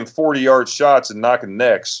 I'm taking 40-yard shots and knocking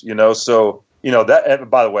necks, So, that.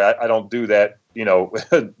 And by the way, I don't do that,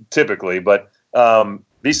 typically. But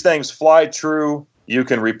these things fly true. You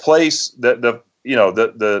can replace the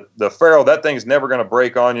ferrule. That thing's never going to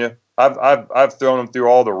break on you. I've thrown them through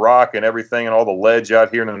all the rock and everything and all the ledge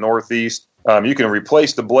out here in the Northeast. You can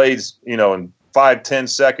replace the blades, in 5-10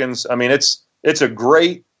 seconds. I mean, it's a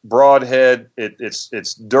great broadhead.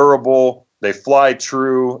 It's durable. They fly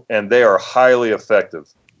true, and they are highly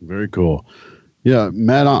effective. Very cool. Yeah,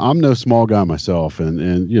 Matt, I'm no small guy myself,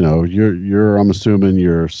 and you're I'm assuming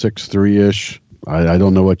you're 6'3" I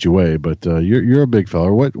don't know what you weigh, but you're a big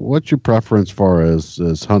fella. What's your preference as far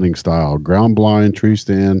as hunting style? Ground blind, tree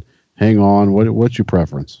stand, hang on. What's your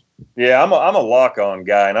preference? Yeah, I'm a lock on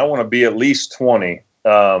guy, and I want to be at least 20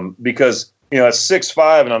 because at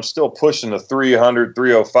 6'5" and I'm still pushing the 300,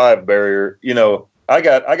 305 barrier. I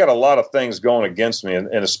got a lot of things going against me, and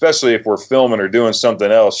especially if we're filming or doing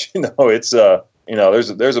something else. It's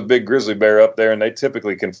there's a big grizzly bear up there, and they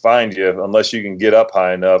typically can find you unless you can get up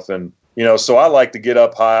high enough. And so I like to get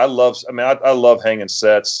up high. I love hanging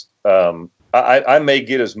sets. I may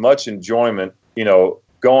get as much enjoyment,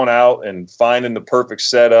 going out and finding the perfect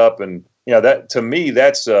setup, and that to me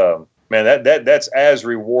that's that's as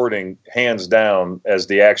rewarding hands down as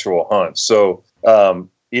the actual hunt. So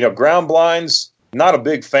ground blinds. Not a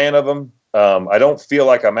big fan of them. I don't feel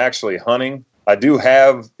like I'm actually hunting. I do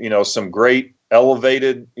have, some great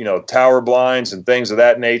elevated, tower blinds and things of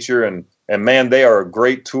that nature. And man, they are a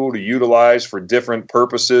great tool to utilize for different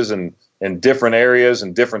purposes and different areas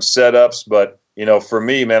and different setups. But, for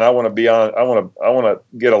me, man, I want to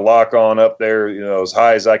get a lock on up there, as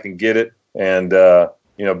high as I can get it and,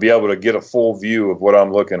 be able to get a full view of what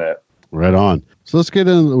I'm looking at. Right on. So let's get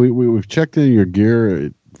in. We've checked in your gear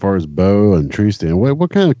as far as bow and tree stand. What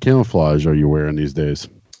kind of camouflage are you wearing these days?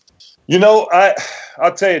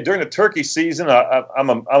 I'll tell you, during the turkey season, I'm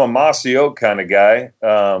a mossy oak kind of guy.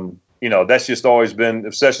 That's just always been,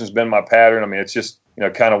 obsession's been my pattern. I mean, it's just,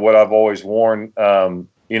 kind of what I've always worn.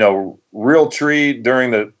 Real tree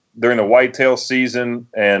during the whitetail season.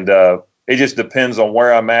 And it just depends on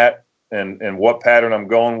where I'm at and what pattern I'm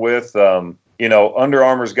going with. Under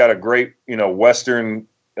Armour's got a great, Western,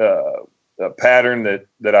 pattern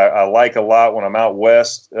that I like a lot when I'm out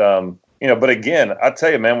west. But again, I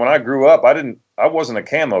tell you, man, when I grew up, I wasn't a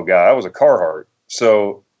camo guy. I was a Carhartt.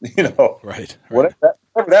 So, right. Whatever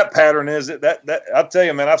that pattern is, that I'll tell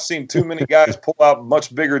you, man, I've seen too many guys pull out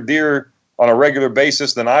much bigger deer on a regular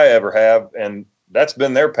basis than I ever have. And that's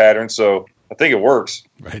been their pattern. So I think it works.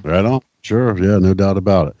 Right. Right on. Sure, yeah, no doubt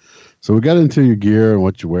about it. So we got into your gear and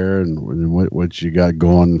what you wear and what you got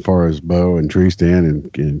going as far as bow and tree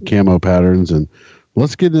stand and camo patterns, and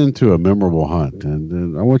let's get into a memorable hunt.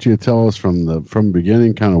 And I want you to tell us from the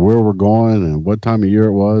beginning kind of where we're going and what time of year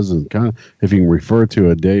it was, and kind of if you can refer to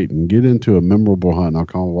a date and get into a memorable hunt. And I'll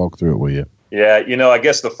kind of walk through it with you. Yeah, I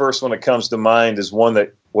guess the first one that comes to mind is one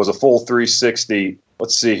that was a full 360.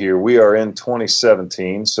 Let's see here. We are in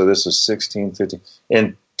 2017, so this is 16, 15.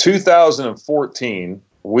 In 2014,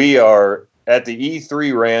 we are at the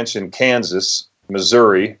E3 Ranch in Kansas and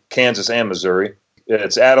Missouri.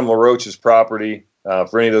 It's Adam LaRoche's property.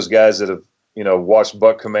 For any of those guys that have, watched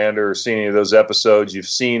Buck Commander or seen any of those episodes, you've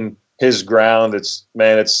seen his ground. He's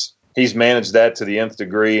managed that to the nth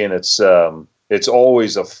degree, and it's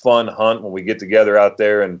always a fun hunt when we get together out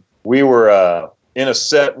there. And we were in a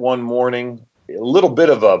set one morning, a little bit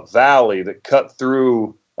of a valley that cut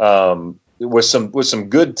through with some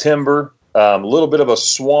good timber, a little bit of a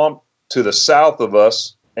swamp to the south of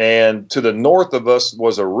us, and to the north of us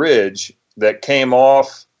was a ridge that came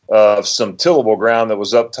off of some tillable ground that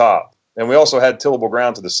was up top. And we also had tillable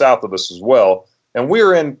ground to the south of us as well. And we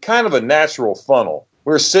were in kind of a natural funnel.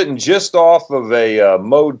 We were sitting just off of a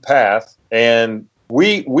mowed path, and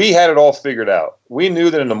we had it all figured out. We knew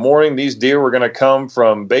that in the morning these deer were going to come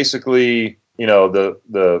from basically,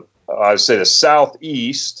 I'd say the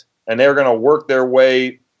southeast, and they were going to work their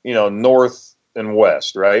way, north and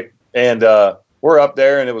west, right? And we're up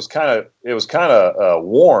there, and it was kind of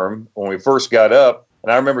warm when we first got up.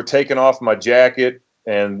 And I remember taking off my jacket,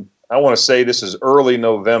 and I want to say this is early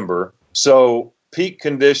November, so peak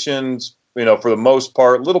conditions, for the most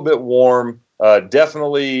part, a little bit warm.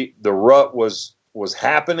 Definitely the rut was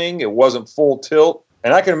happening. It wasn't full tilt.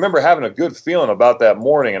 And I can remember having a good feeling about that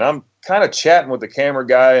morning. And I'm kind of chatting with the camera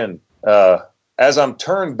guy. And as I'm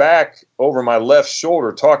turned back over my left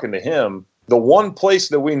shoulder talking to him, the one place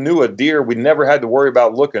that we knew a deer we never had to worry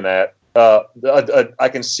about looking at, I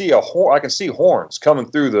can see horns coming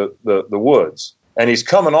through the woods. And he's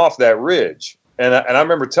coming off that ridge. And I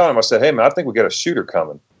remember telling him, I said, hey, man, I think we got a shooter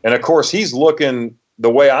coming. And, of course, he's looking the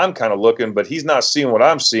way I'm kind of looking, but he's not seeing what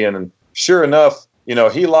I'm seeing. And sure enough,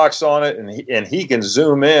 he locks on it, and he can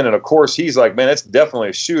zoom in. And, of course, he's like, man, that's definitely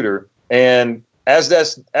a shooter. And as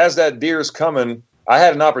that deer's coming, I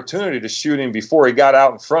had an opportunity to shoot him before he got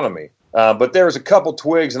out in front of me. But there was a couple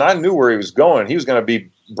twigs, and I knew where he was going. He was going to be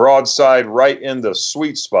broadside right in the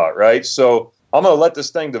sweet spot, right? So I'm going to let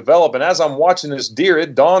this thing develop. And as I'm watching this deer,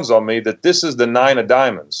 it dawns on me that this is the 9 of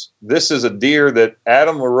diamonds. This is a deer that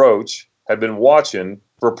Adam LaRoche had been watching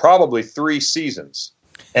for probably 3 seasons.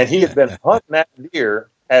 And he had been hunting that deer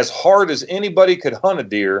as hard as anybody could hunt a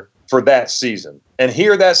deer for that season. And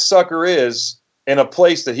here that sucker is in a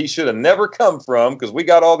place that he should have never come from, because we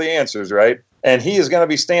got all the answers, right? And he is going to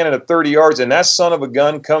be standing at 30 yards, and that son of a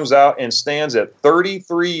gun comes out and stands at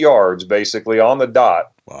 33 yards, basically, on the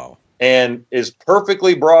dot. Wow. And is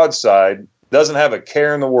perfectly broadside, doesn't have a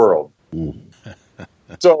care in the world.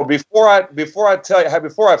 So before I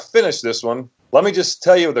finish this one, let me just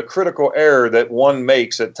tell you the critical error that one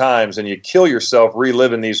makes at times, and you kill yourself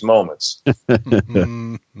reliving these moments.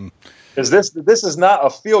 Because this is not a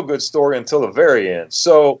feel-good story until the very end.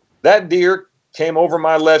 So that deer came over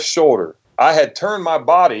my left shoulder. I had turned my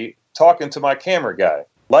body talking to my camera guy.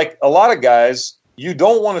 Like a lot of guys, you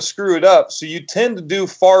don't want to screw it up, so you tend to do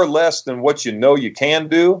far less than what you know you can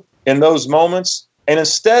do in those moments. And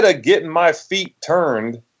instead of getting my feet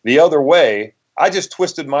turned the other way, I just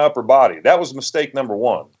twisted my upper body. That was mistake number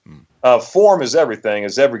one. Form is everything,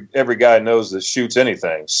 as every guy knows that shoots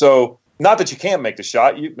anything. So not that you can't make the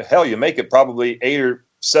shot. You make it probably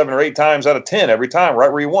 7 or 8 times out of 10 every time,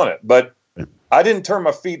 right where you want it. But I didn't turn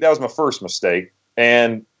my feet. That was my first mistake.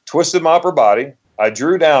 And twisted my upper body. I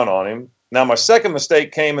drew down on him. Now, my second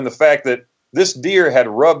mistake came in the fact that this deer had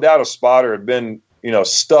rubbed out a spot or had been,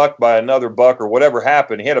 stuck by another buck or whatever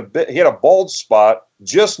happened. He had a bald spot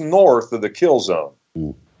just north of the kill zone.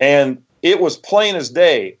 And it was plain as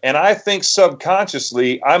day. And I think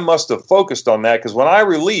subconsciously I must have focused on that, because when I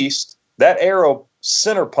released, that arrow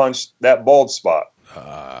center punched that bald spot.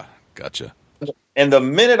 Gotcha. And the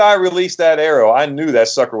minute I released that arrow, I knew that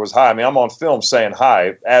sucker was high. I mean, I'm on film saying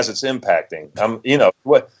high as it's impacting.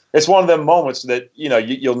 It's one of them moments that,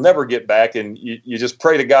 you'll never get back, and you just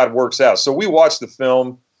pray to God it works out. So we watched the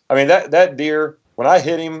film. I mean, that deer, when I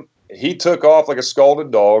hit him, he took off like a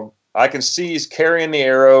scalded dog. I can see he's carrying the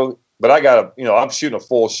arrow, but I'm shooting a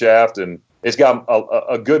full shaft, and it's got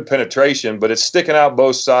a good penetration, but it's sticking out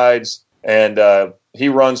both sides. And he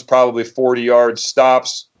runs probably 40 yards,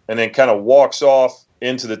 stops, and then kind of walks off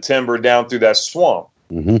into the timber down through that swamp.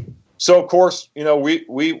 Mm-hmm. So of course, we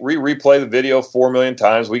replay the video 4 million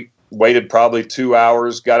times. We waited probably 2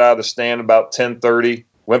 hours, got out of the stand about 10:30,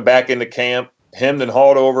 went back into camp, hemmed and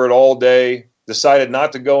hawed over it all day, decided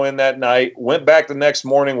not to go in that night, went back the next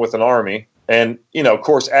morning with an army. And, of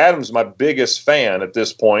course, Adam's my biggest fan at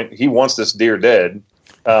this point. He wants this deer dead,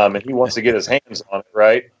 and he wants to get his hands on it,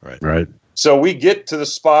 right? Right. So we get to the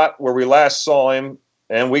spot where we last saw him,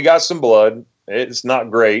 and we got some blood. It's not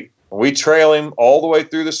great. We trail him all the way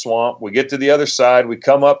through the swamp. We get to the other side. We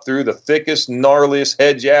come up through the thickest, gnarliest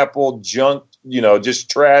hedge apple, junk, just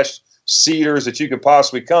trash cedars that you could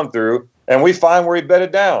possibly come through. And we find where he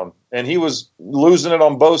bedded down. And he was losing it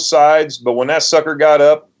on both sides. But when that sucker got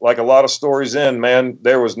up, like a lot of stories in, man,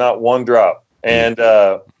 there was not one drop. And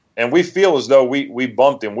we feel as though we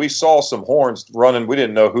bumped him. We saw some horns running. We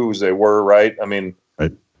didn't know whose they were, right? I mean,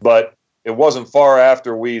 right. But it wasn't far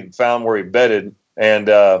after we found where he bedded. And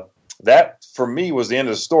that, for me, was the end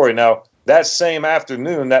of the story. Now, that same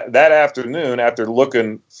afternoon, that afternoon, after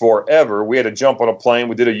looking forever, we had to jump on a plane.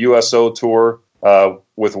 We did a USO tour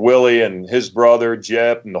with Willie and his brother,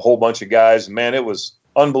 Jep, and a whole bunch of guys. Man, it was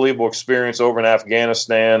unbelievable experience over in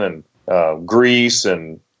Afghanistan and Greece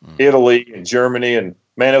and Italy and Germany. And,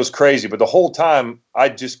 man, it was crazy. But the whole time, I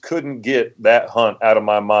just couldn't get that hunt out of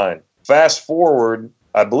my mind. Fast forward,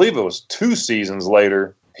 I believe it was 2 seasons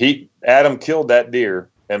later, Adam killed that deer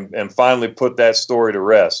and finally put that story to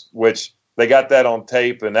rest, which they got that on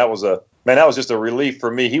tape. And that was just a relief for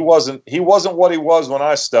me. He wasn't what he was when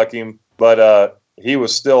I stuck him, but he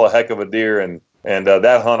was still a heck of a deer. And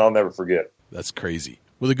that hunt I'll never forget. That's crazy.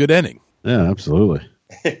 With a good ending. Yeah, absolutely.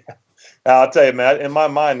 I'll tell you, man, in my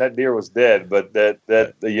mind, that deer was dead, but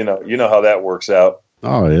that you know how that works out.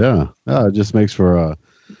 Oh yeah. It just makes for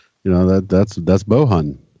that's bow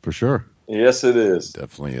hunting for sure. Yes, it is.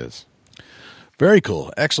 Definitely is. Very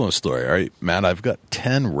cool. Excellent story. All right, Matt, I've got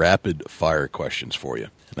 10 rapid fire questions for you.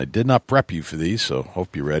 And I did not prep you for these, so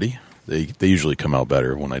hope you're ready. They usually come out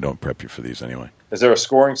better when I don't prep you for these anyway. Is there a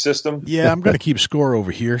scoring system? Yeah, I'm going to keep score over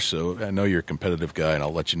here, so I know you're a competitive guy, and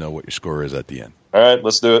I'll let you know what your score is at the end. All right,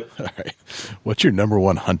 let's do it. All right. What's your number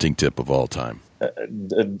one hunting tip of all time?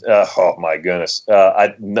 Oh, my goodness.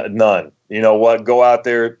 None. You know what? Go out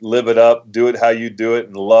there, live it up, do it how you do it,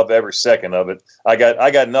 and love every second of it. I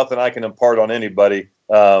got nothing I can impart on anybody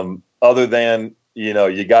other than,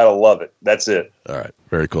 you got to love it. That's it. All right.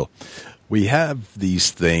 Very cool. We have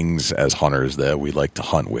these things as hunters that we like to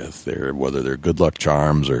hunt with. Whether they're good luck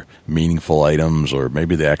charms or meaningful items, or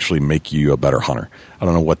maybe they actually make you a better hunter. I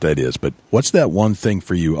don't know what that is, but what's that one thing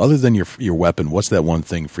for you, other than your weapon, what's that one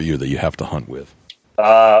thing for you that you have to hunt with?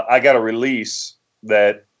 I got a release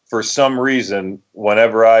that for some reason,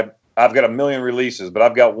 whenever I've got a million releases, but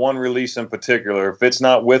I've got one release in particular. If it's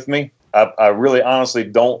not with me, I really honestly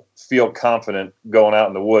don't feel confident going out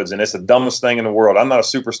in the woods. And it's the dumbest thing in the world. I'm not a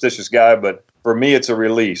superstitious guy, but for me, it's a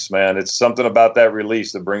release, man. It's something about that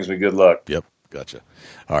release that brings me good luck. Yep. Gotcha.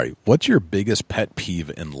 All right. What's your biggest pet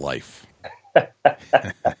peeve in life?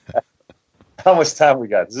 How much time we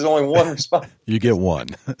got? This is only one response. You get one.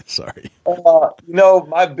 Sorry.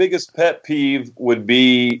 My biggest pet peeve would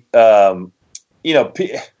be,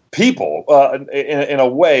 people in a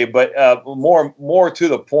way, but more to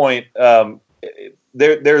the point.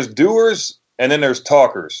 There's doers and then there's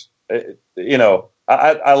talkers.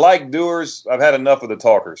 I like doers. I've had enough of the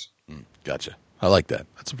talkers. Gotcha. I like that.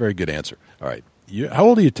 That's a very good answer. All right. How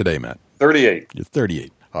old are you today, Matt? 38. You're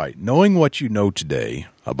 38. All right. Knowing what you know today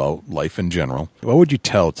about life in general, what would you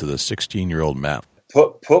tell to the 16-year-old Matt?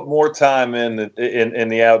 Put more time in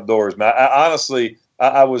the outdoors, man. I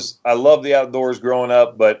love the outdoors growing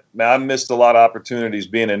up, but man, I missed a lot of opportunities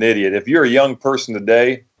being an idiot. If you're a young person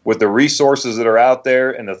today, with the resources that are out there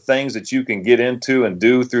and the things that you can get into and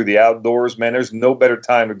do through the outdoors, man, there's no better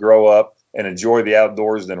time to grow up and enjoy the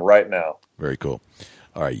outdoors than right now. Very cool.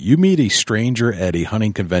 All right, you meet a stranger at a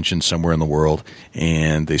hunting convention somewhere in the world,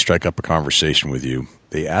 and they strike up a conversation with you.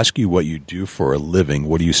 They ask you what you do for a living.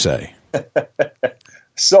 What do you say?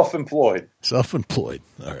 Self-employed. Self-employed.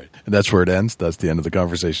 All right. And that's where it ends? That's the end of the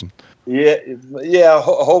conversation? Yeah.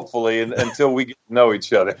 Hopefully, until we get to know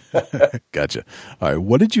each other. Gotcha. All right.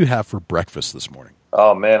 What did you have for breakfast this morning?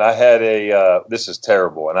 Oh, man, I had this is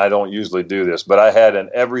terrible, and I don't usually do this, but I had an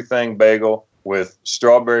everything bagel with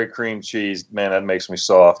strawberry cream cheese. Man, that makes me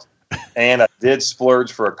soft. And I did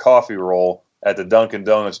splurge for a coffee roll at the Dunkin'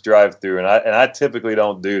 Donuts drive-thru, and I typically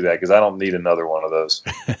don't do that because I don't need another one of those.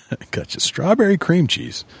 Gotcha. Strawberry cream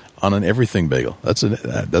cheese on an everything bagel. That's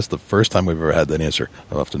the first time we've ever had that answer.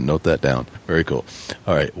 I'll have to note that down. Very cool.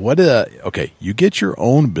 All right. Okay, you get your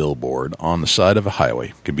own billboard on the side of a highway.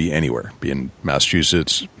 It could be anywhere, be in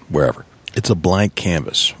Massachusetts, wherever. It's a blank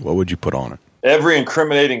canvas. What would you put on it? Every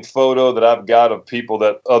incriminating photo that I've got of people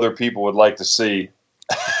that other people would like to see.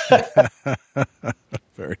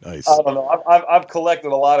 Very nice. I don't know. I've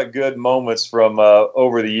collected a lot of good moments from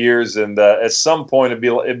over the years, and at some point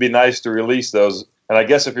it'd be nice to release those. And I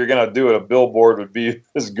guess if you're going to do it, a billboard would be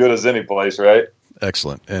as good as any place, right?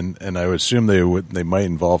 Excellent. And I would assume they might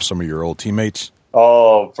involve some of your old teammates.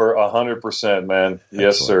 Oh, for 100%, man.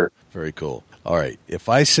 Yes, sir. Very cool. All right. If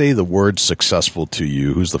I say the word successful to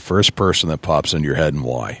you, who's the first person that pops into your head and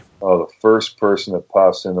why? Oh, the first person that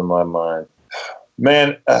pops into my mind.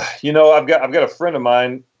 Man, I've got a friend of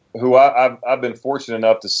mine who I've been fortunate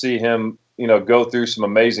enough to see him, go through some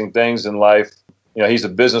amazing things in life. He's a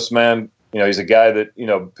businessman. He's a guy that,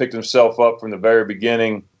 picked himself up from the very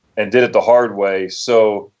beginning and did it the hard way.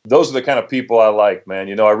 So those are the kind of people I like,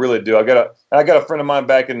 man. I really do. I got a friend of mine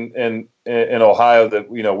back in Ohio that,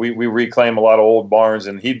 we reclaim a lot of old barns,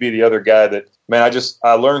 and he'd be the other guy that, man,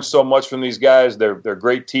 I learned so much from these guys. They're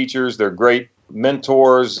great teachers. They're great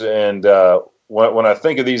mentors. And, when I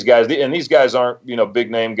think of these guys, and these guys aren't, big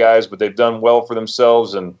name guys, but they've done well for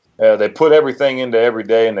themselves, and they put everything into every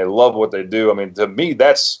day, and they love what they do. I mean, to me,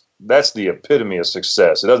 that's the epitome of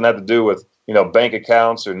success. It doesn't have to do with, bank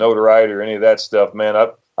accounts or notoriety or any of that stuff, man.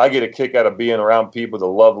 I get a kick out of being around people that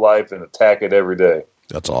love life and attack it every day.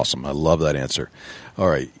 That's awesome. I love that answer. All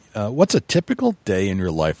right. What's a typical day in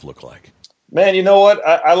your life look like? Man, you know what?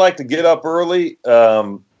 I like to get up early.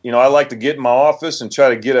 I like to get in my office and try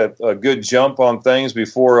to get a good jump on things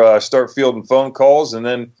before I start fielding phone calls. And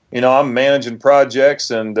then, I'm managing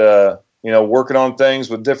projects and, working on things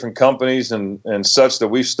with different companies and such that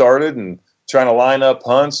we've started and trying to line up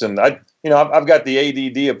hunts. And I've got the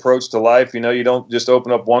ADD approach to life. You don't just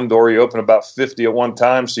open up one door, you open about 50 at one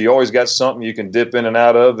time. So you always got something you can dip in and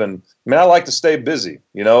out of. And I like to stay busy,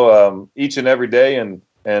 each and every day and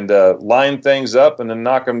line things up and then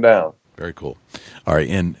knock them down. Very cool. All right.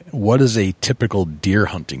 And what does a typical deer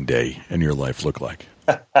hunting day in your life look like?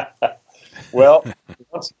 Well,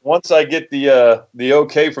 once I get the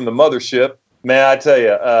okay from the mothership, man, I tell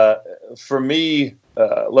you, for me,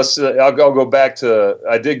 I'll go back to,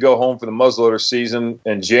 I did go home for the muzzleloader season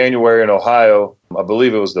in January in Ohio. I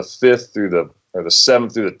believe it was the 5th through the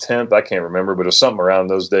 7th through the 10th. I can't remember, but it was something around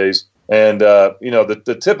those days. And,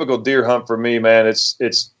 the typical deer hunt for me, man, it's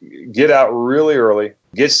get out really early,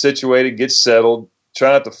 get situated, get settled,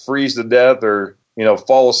 try not to freeze to death or,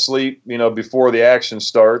 fall asleep, before the action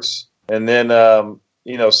starts. And then,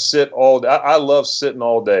 sit all day. I love sitting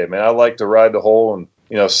all day, man. I like to ride the hole and,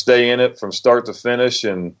 stay in it from start to finish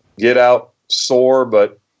and get out sore,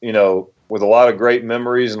 but, with a lot of great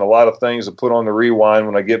memories and a lot of things to put on the rewind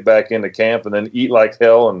when I get back into camp, and then eat like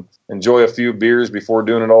hell and enjoy a few beers before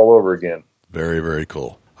doing it all over again. Very, very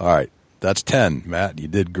cool. All right. That's 10, Matt. You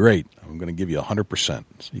did great. I'm going to give you 100%.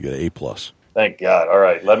 So you got an A+. Thank God. All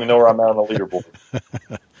right. Let me know where I'm at on the leaderboard.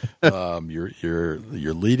 You're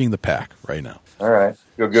leading the pack right now. All right.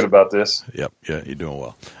 Feel good about this. Yep. Yeah, you're doing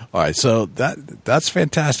well. All right. So that's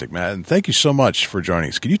fantastic, Matt. And thank you so much for joining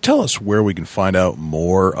us. Could you tell us where we can find out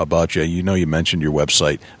more about you? You mentioned your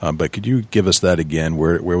website, but could you give us that again,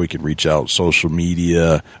 where we can reach out, social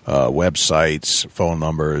media, websites, phone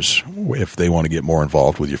numbers, if they want to get more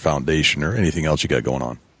involved with your foundation or anything else you got going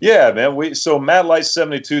on? Yeah, man. So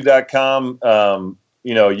mattlight72.com,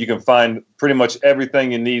 you can find pretty much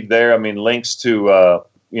everything you need there. I mean, links to,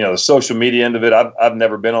 the social media end of it. I've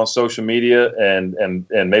never been on social media, and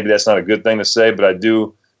maybe that's not a good thing to say, but I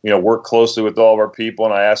do, work closely with all of our people,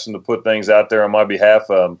 and I ask them to put things out there on my behalf.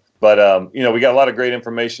 But we got a lot of great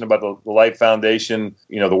information about the Light Foundation,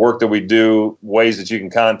 the work that we do, ways that you can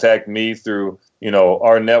contact me through,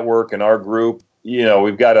 our network and our group.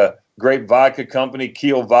 We've got a great vodka company,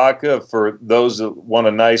 Keel Vodka, for those that want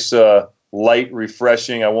a nice, light,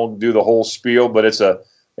 refreshing. I won't do the whole spiel, but it's a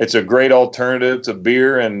great alternative to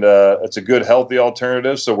beer, and it's a good, healthy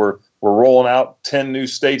alternative. So we're rolling out 10 new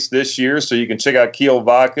states this year, so you can check out Keel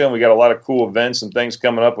Vodka, and we got a lot of cool events and things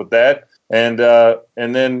coming up with that. And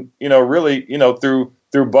then really through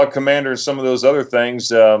Buck Commander and some of those other things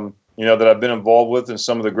that I've been involved with, and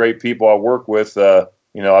some of the great people I work with. I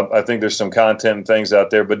think there's some content and things out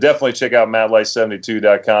there, but definitely check out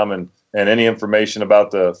mattlight72.com and any information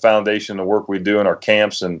about the foundation, the work we do in our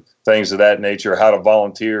camps and things of that nature, how to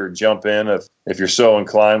volunteer or jump in if you're so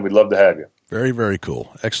inclined. We'd love to have you. Very, very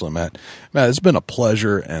cool. Excellent, Matt. Matt, it's been a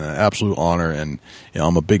pleasure and an absolute honor. And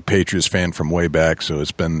I'm a big Patriots fan from way back, so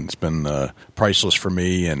it's been priceless for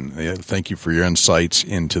me. And thank you for your insights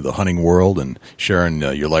into the hunting world and sharing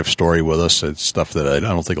your life story with us. It's stuff that I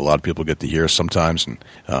don't think a lot of people get to hear sometimes, and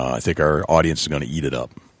I think our audience is going to eat it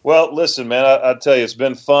up. Well, listen, man, I tell you, it's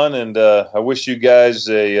been fun, and I wish you guys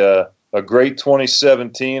a great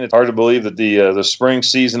 2017. It's hard to believe that the spring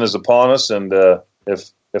season is upon us, and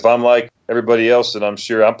if I'm like everybody else, then I'm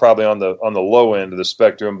sure I'm probably on the low end of the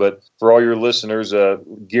spectrum. But for all your listeners,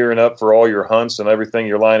 gearing up for all your hunts and everything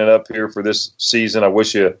you're lining up here for this season, I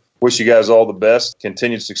wish you guys all the best,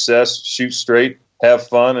 continued success, shoot straight, have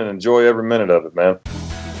fun, and enjoy every minute of it, man.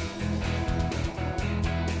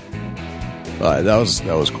 That was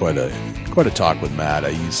quite a talk with Matt.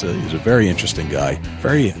 He's a very interesting guy,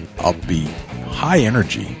 very upbeat, high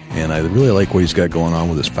energy, and I really like what he's got going on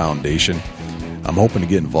with his foundation. I'm hoping to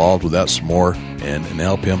get involved with that some more and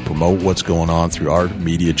help him promote what's going on through our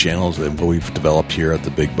media channels and what we've developed here at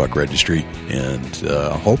the Big Buck Registry, and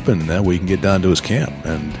hoping that we can get down to his camp.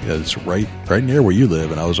 And it's right near where you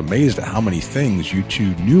live, and I was amazed at how many things you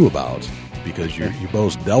two knew about because you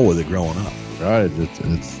both dealt with it growing up. Right.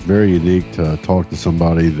 It's very unique to talk to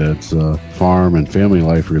somebody that's farm and family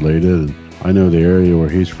life related. And I know the area where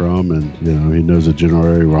he's from, and he knows the general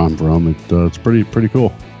area where I'm from. It's pretty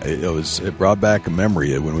cool. It brought back a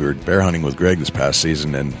memory when we were bear hunting with Greg this past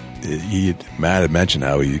season, and Matt had mentioned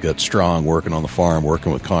how he got strong working on the farm,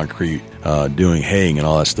 working with concrete, doing haying and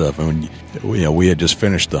all that stuff. And when we had just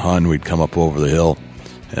finished the hunt, we'd come up over the hill,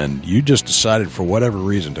 and you just decided for whatever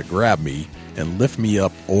reason to grab me and lift me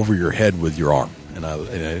up over your head with your arm. And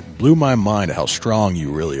it blew my mind how strong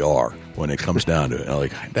you really are when it comes down to it. And I'm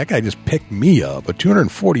like, that guy just picked me up, a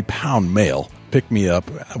 240-pound male, picked me up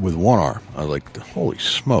with one arm. I was like, holy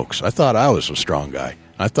smokes. I thought I was a strong guy.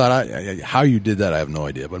 I thought how you did that, I have no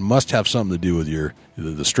idea, but it must have something to do with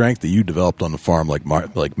the strength that you developed on the farm like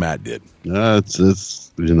Matt did. Yeah,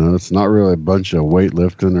 it's not really a bunch of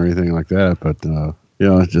weightlifting or anything like that, but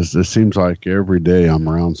it seems like every day I'm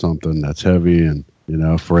around something that's heavy. And,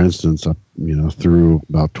 for instance, I, threw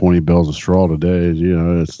about 20 bales of straw today.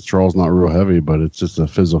 Straw's not real heavy, but it's just a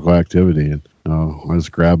physical activity. And I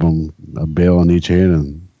just grab them, a bale in each hand,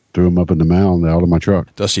 and threw them up in the mound out of my truck.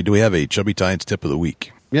 Dusty, do we have a Chubby Tines tip of the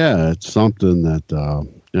week? Yeah, it's something that,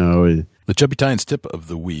 The Chubby Tines tip of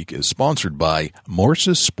the week is sponsored by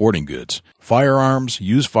Morse's Sporting Goods. Firearms,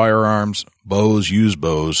 used firearms, bows, used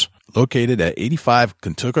bows. Located at 85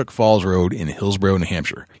 Kentucky Falls Road in Hillsborough, New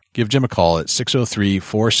Hampshire. Give Jim a call at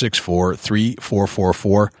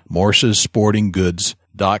 603-464-3444,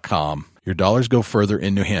 morsessportinggoods.com. Your dollars go further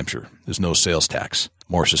in New Hampshire. There's no sales tax.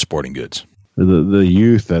 Morse's Sporting Goods. The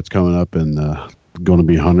youth that's coming up and going to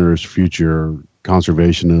be hunters, future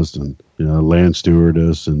conservationists, and land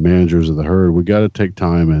stewardists and managers of the herd, we got to take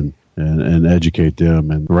time and educate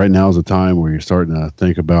them. And right now is a time where you're starting to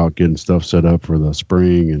think about getting stuff set up for the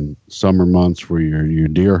spring and summer months for your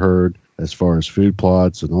deer herd, as far as food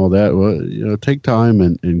plots and all that. Well, take time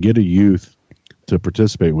and get a youth to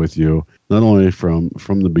participate with you, not only from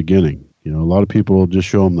the beginning. A lot of people just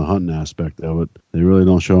show them the hunting aspect of it. They really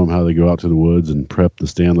don't show them how they go out to the woods and prep the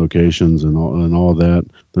stand locations and all that.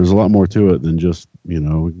 There's a lot more to it than just,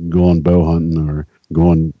 going bow hunting or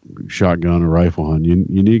going shotgun or rifle hunting.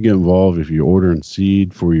 You need to get involved if you're ordering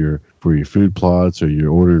seed for your food plots, or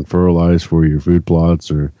you're ordering fertilizer for your food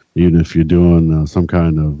plots, or even if you're doing some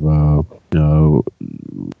kind of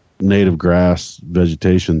native grass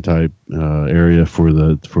vegetation type area for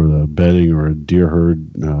the bedding or deer herd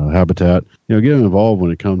habitat. Get involved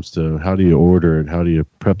when it comes to how do you order it, how do you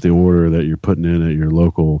prep the order that you're putting in at your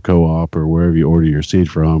local co-op or wherever you order your seed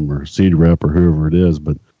from, or seed rep or whoever it is.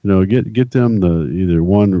 But get them to either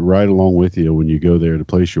one ride along with you when you go there to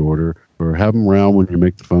place your order, or have them around when you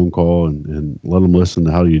make the phone call and let them listen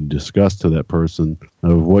to how you discuss to that person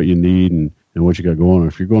of what you need and what you got going on.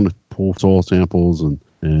 If you're going to pull soil samples and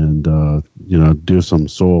do some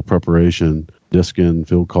soil preparation, disking,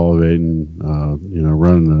 field cultivating,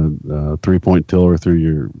 running a 3-point tiller through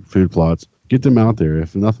your food plots, get them out there.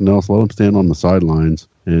 If nothing else, let them stand on the sidelines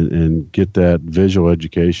and get that visual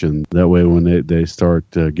education. That way, when they start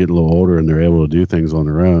getting a little older and they're able to do things on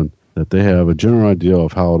their own, that they have a general idea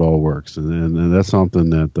of how it all works. And that's something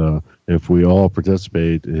that if we all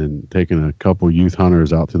participate in taking a couple youth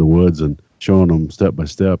hunters out to the woods and showing them step by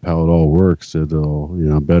step how it all works, it'll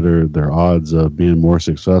better their odds of being more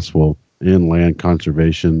successful in land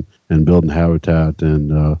conservation and building habitat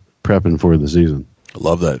and prepping for the season. I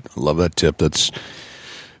love that tip. It's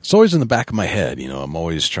always in the back of my head. I'm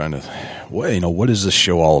always trying to, what is this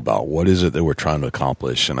show all about? What is it that we're trying to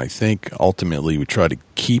accomplish? And I think ultimately we try to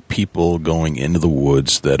keep people going into the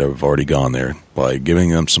woods that have already gone there by giving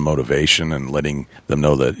them some motivation and letting them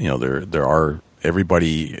know that, there are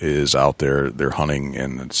everybody is out there, they're hunting,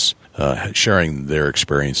 and sharing their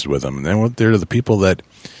experiences with them. And then there are the people that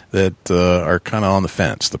are kind of on the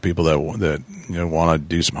fence, the people that want to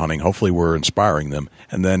do some hunting. Hopefully we're inspiring them.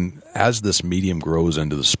 And then as this medium grows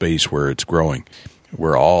into the space where it's growing,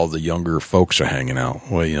 where all the younger folks are hanging out,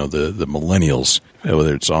 well, the millennials,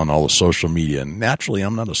 whether it's on all the social media. And naturally,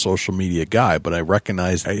 I'm not a social media guy, but I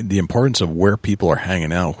recognize the importance of where people are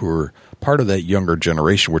hanging out who are part of that younger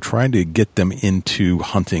generation. We're trying to get them into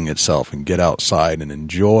hunting itself and get outside and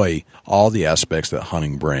enjoy all the aspects that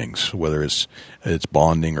hunting brings, whether it's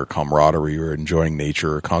bonding or camaraderie or enjoying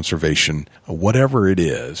nature or conservation, whatever it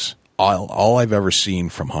is. All I've ever seen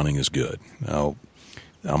from hunting is good. Now,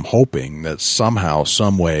 I'm hoping that somehow,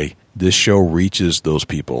 some way, this show reaches those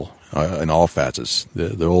people in all facets.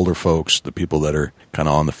 The older folks, the people that are kind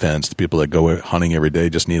of on the fence, the people that go hunting every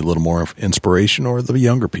day just need a little more inspiration, or the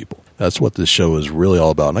younger people. That's what this show is really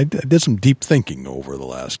all about. And I did some deep thinking over the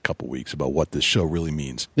last couple of weeks about what this show really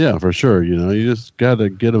means. Yeah, for sure. You just got to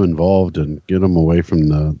get them involved and get them away from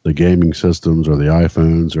the gaming systems or the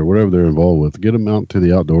iPhones or whatever they're involved with. Get them out to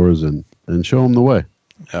the outdoors and show them the way.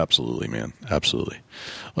 Absolutely, man. Absolutely.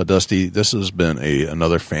 Well, Dusty, this has been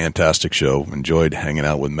another fantastic show. Enjoyed hanging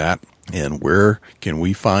out with Matt. And where can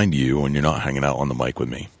we find you when you're not hanging out on the mic with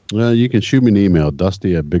me? You can shoot me an email,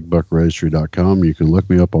 dusty@bigbuckregistry.com. You can look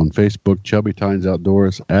me up on Facebook, Chubby Tines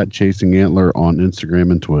Outdoors, @ChasingAntler on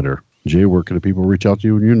Instagram and Twitter. Jay, where can the people reach out to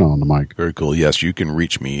you when you're not on the mic? Very cool. Yes, you can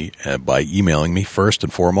reach me by emailing me first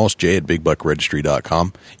and foremost,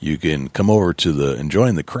 jay@bigbuckregistry.com. You can come over to and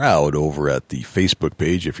join the crowd over at the Facebook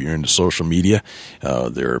page if you're into social media.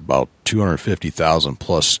 There are about 250,000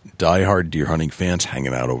 plus diehard deer hunting fans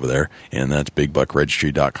hanging out over there, and that's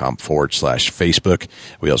bigbuckregistry.com/Facebook.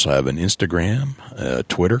 We also have an Instagram,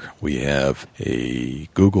 Twitter. We have a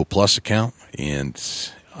Google Plus account and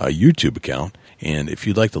a YouTube account. And if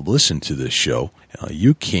you'd like to listen to this show,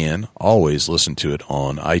 you can always listen to it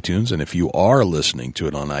on iTunes. And if you are listening to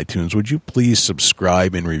it on iTunes, would you please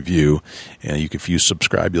subscribe and review? And if you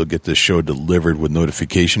subscribe, you'll get this show delivered with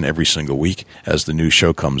notification every single week as the new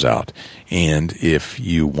show comes out. And if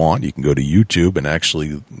you want, you can go to YouTube and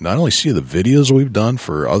actually not only see the videos we've done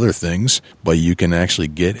for other things, but you can actually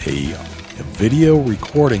get a video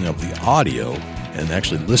recording of the audio and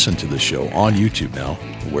actually listen to the show on YouTube now,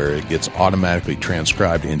 where it gets automatically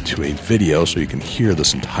transcribed into a video so you can hear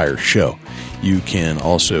this entire show. You can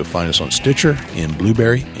also find us on Stitcher and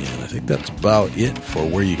Blueberry, and I think that's about it for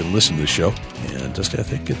where you can listen to the show. And Dusty, I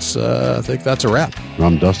think that's a wrap.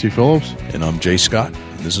 I'm Dusty Phillips. And I'm Jay Scott.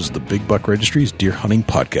 This is the Big Buck Registry's Deer Hunting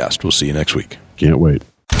Podcast. We'll see you next week. Can't wait.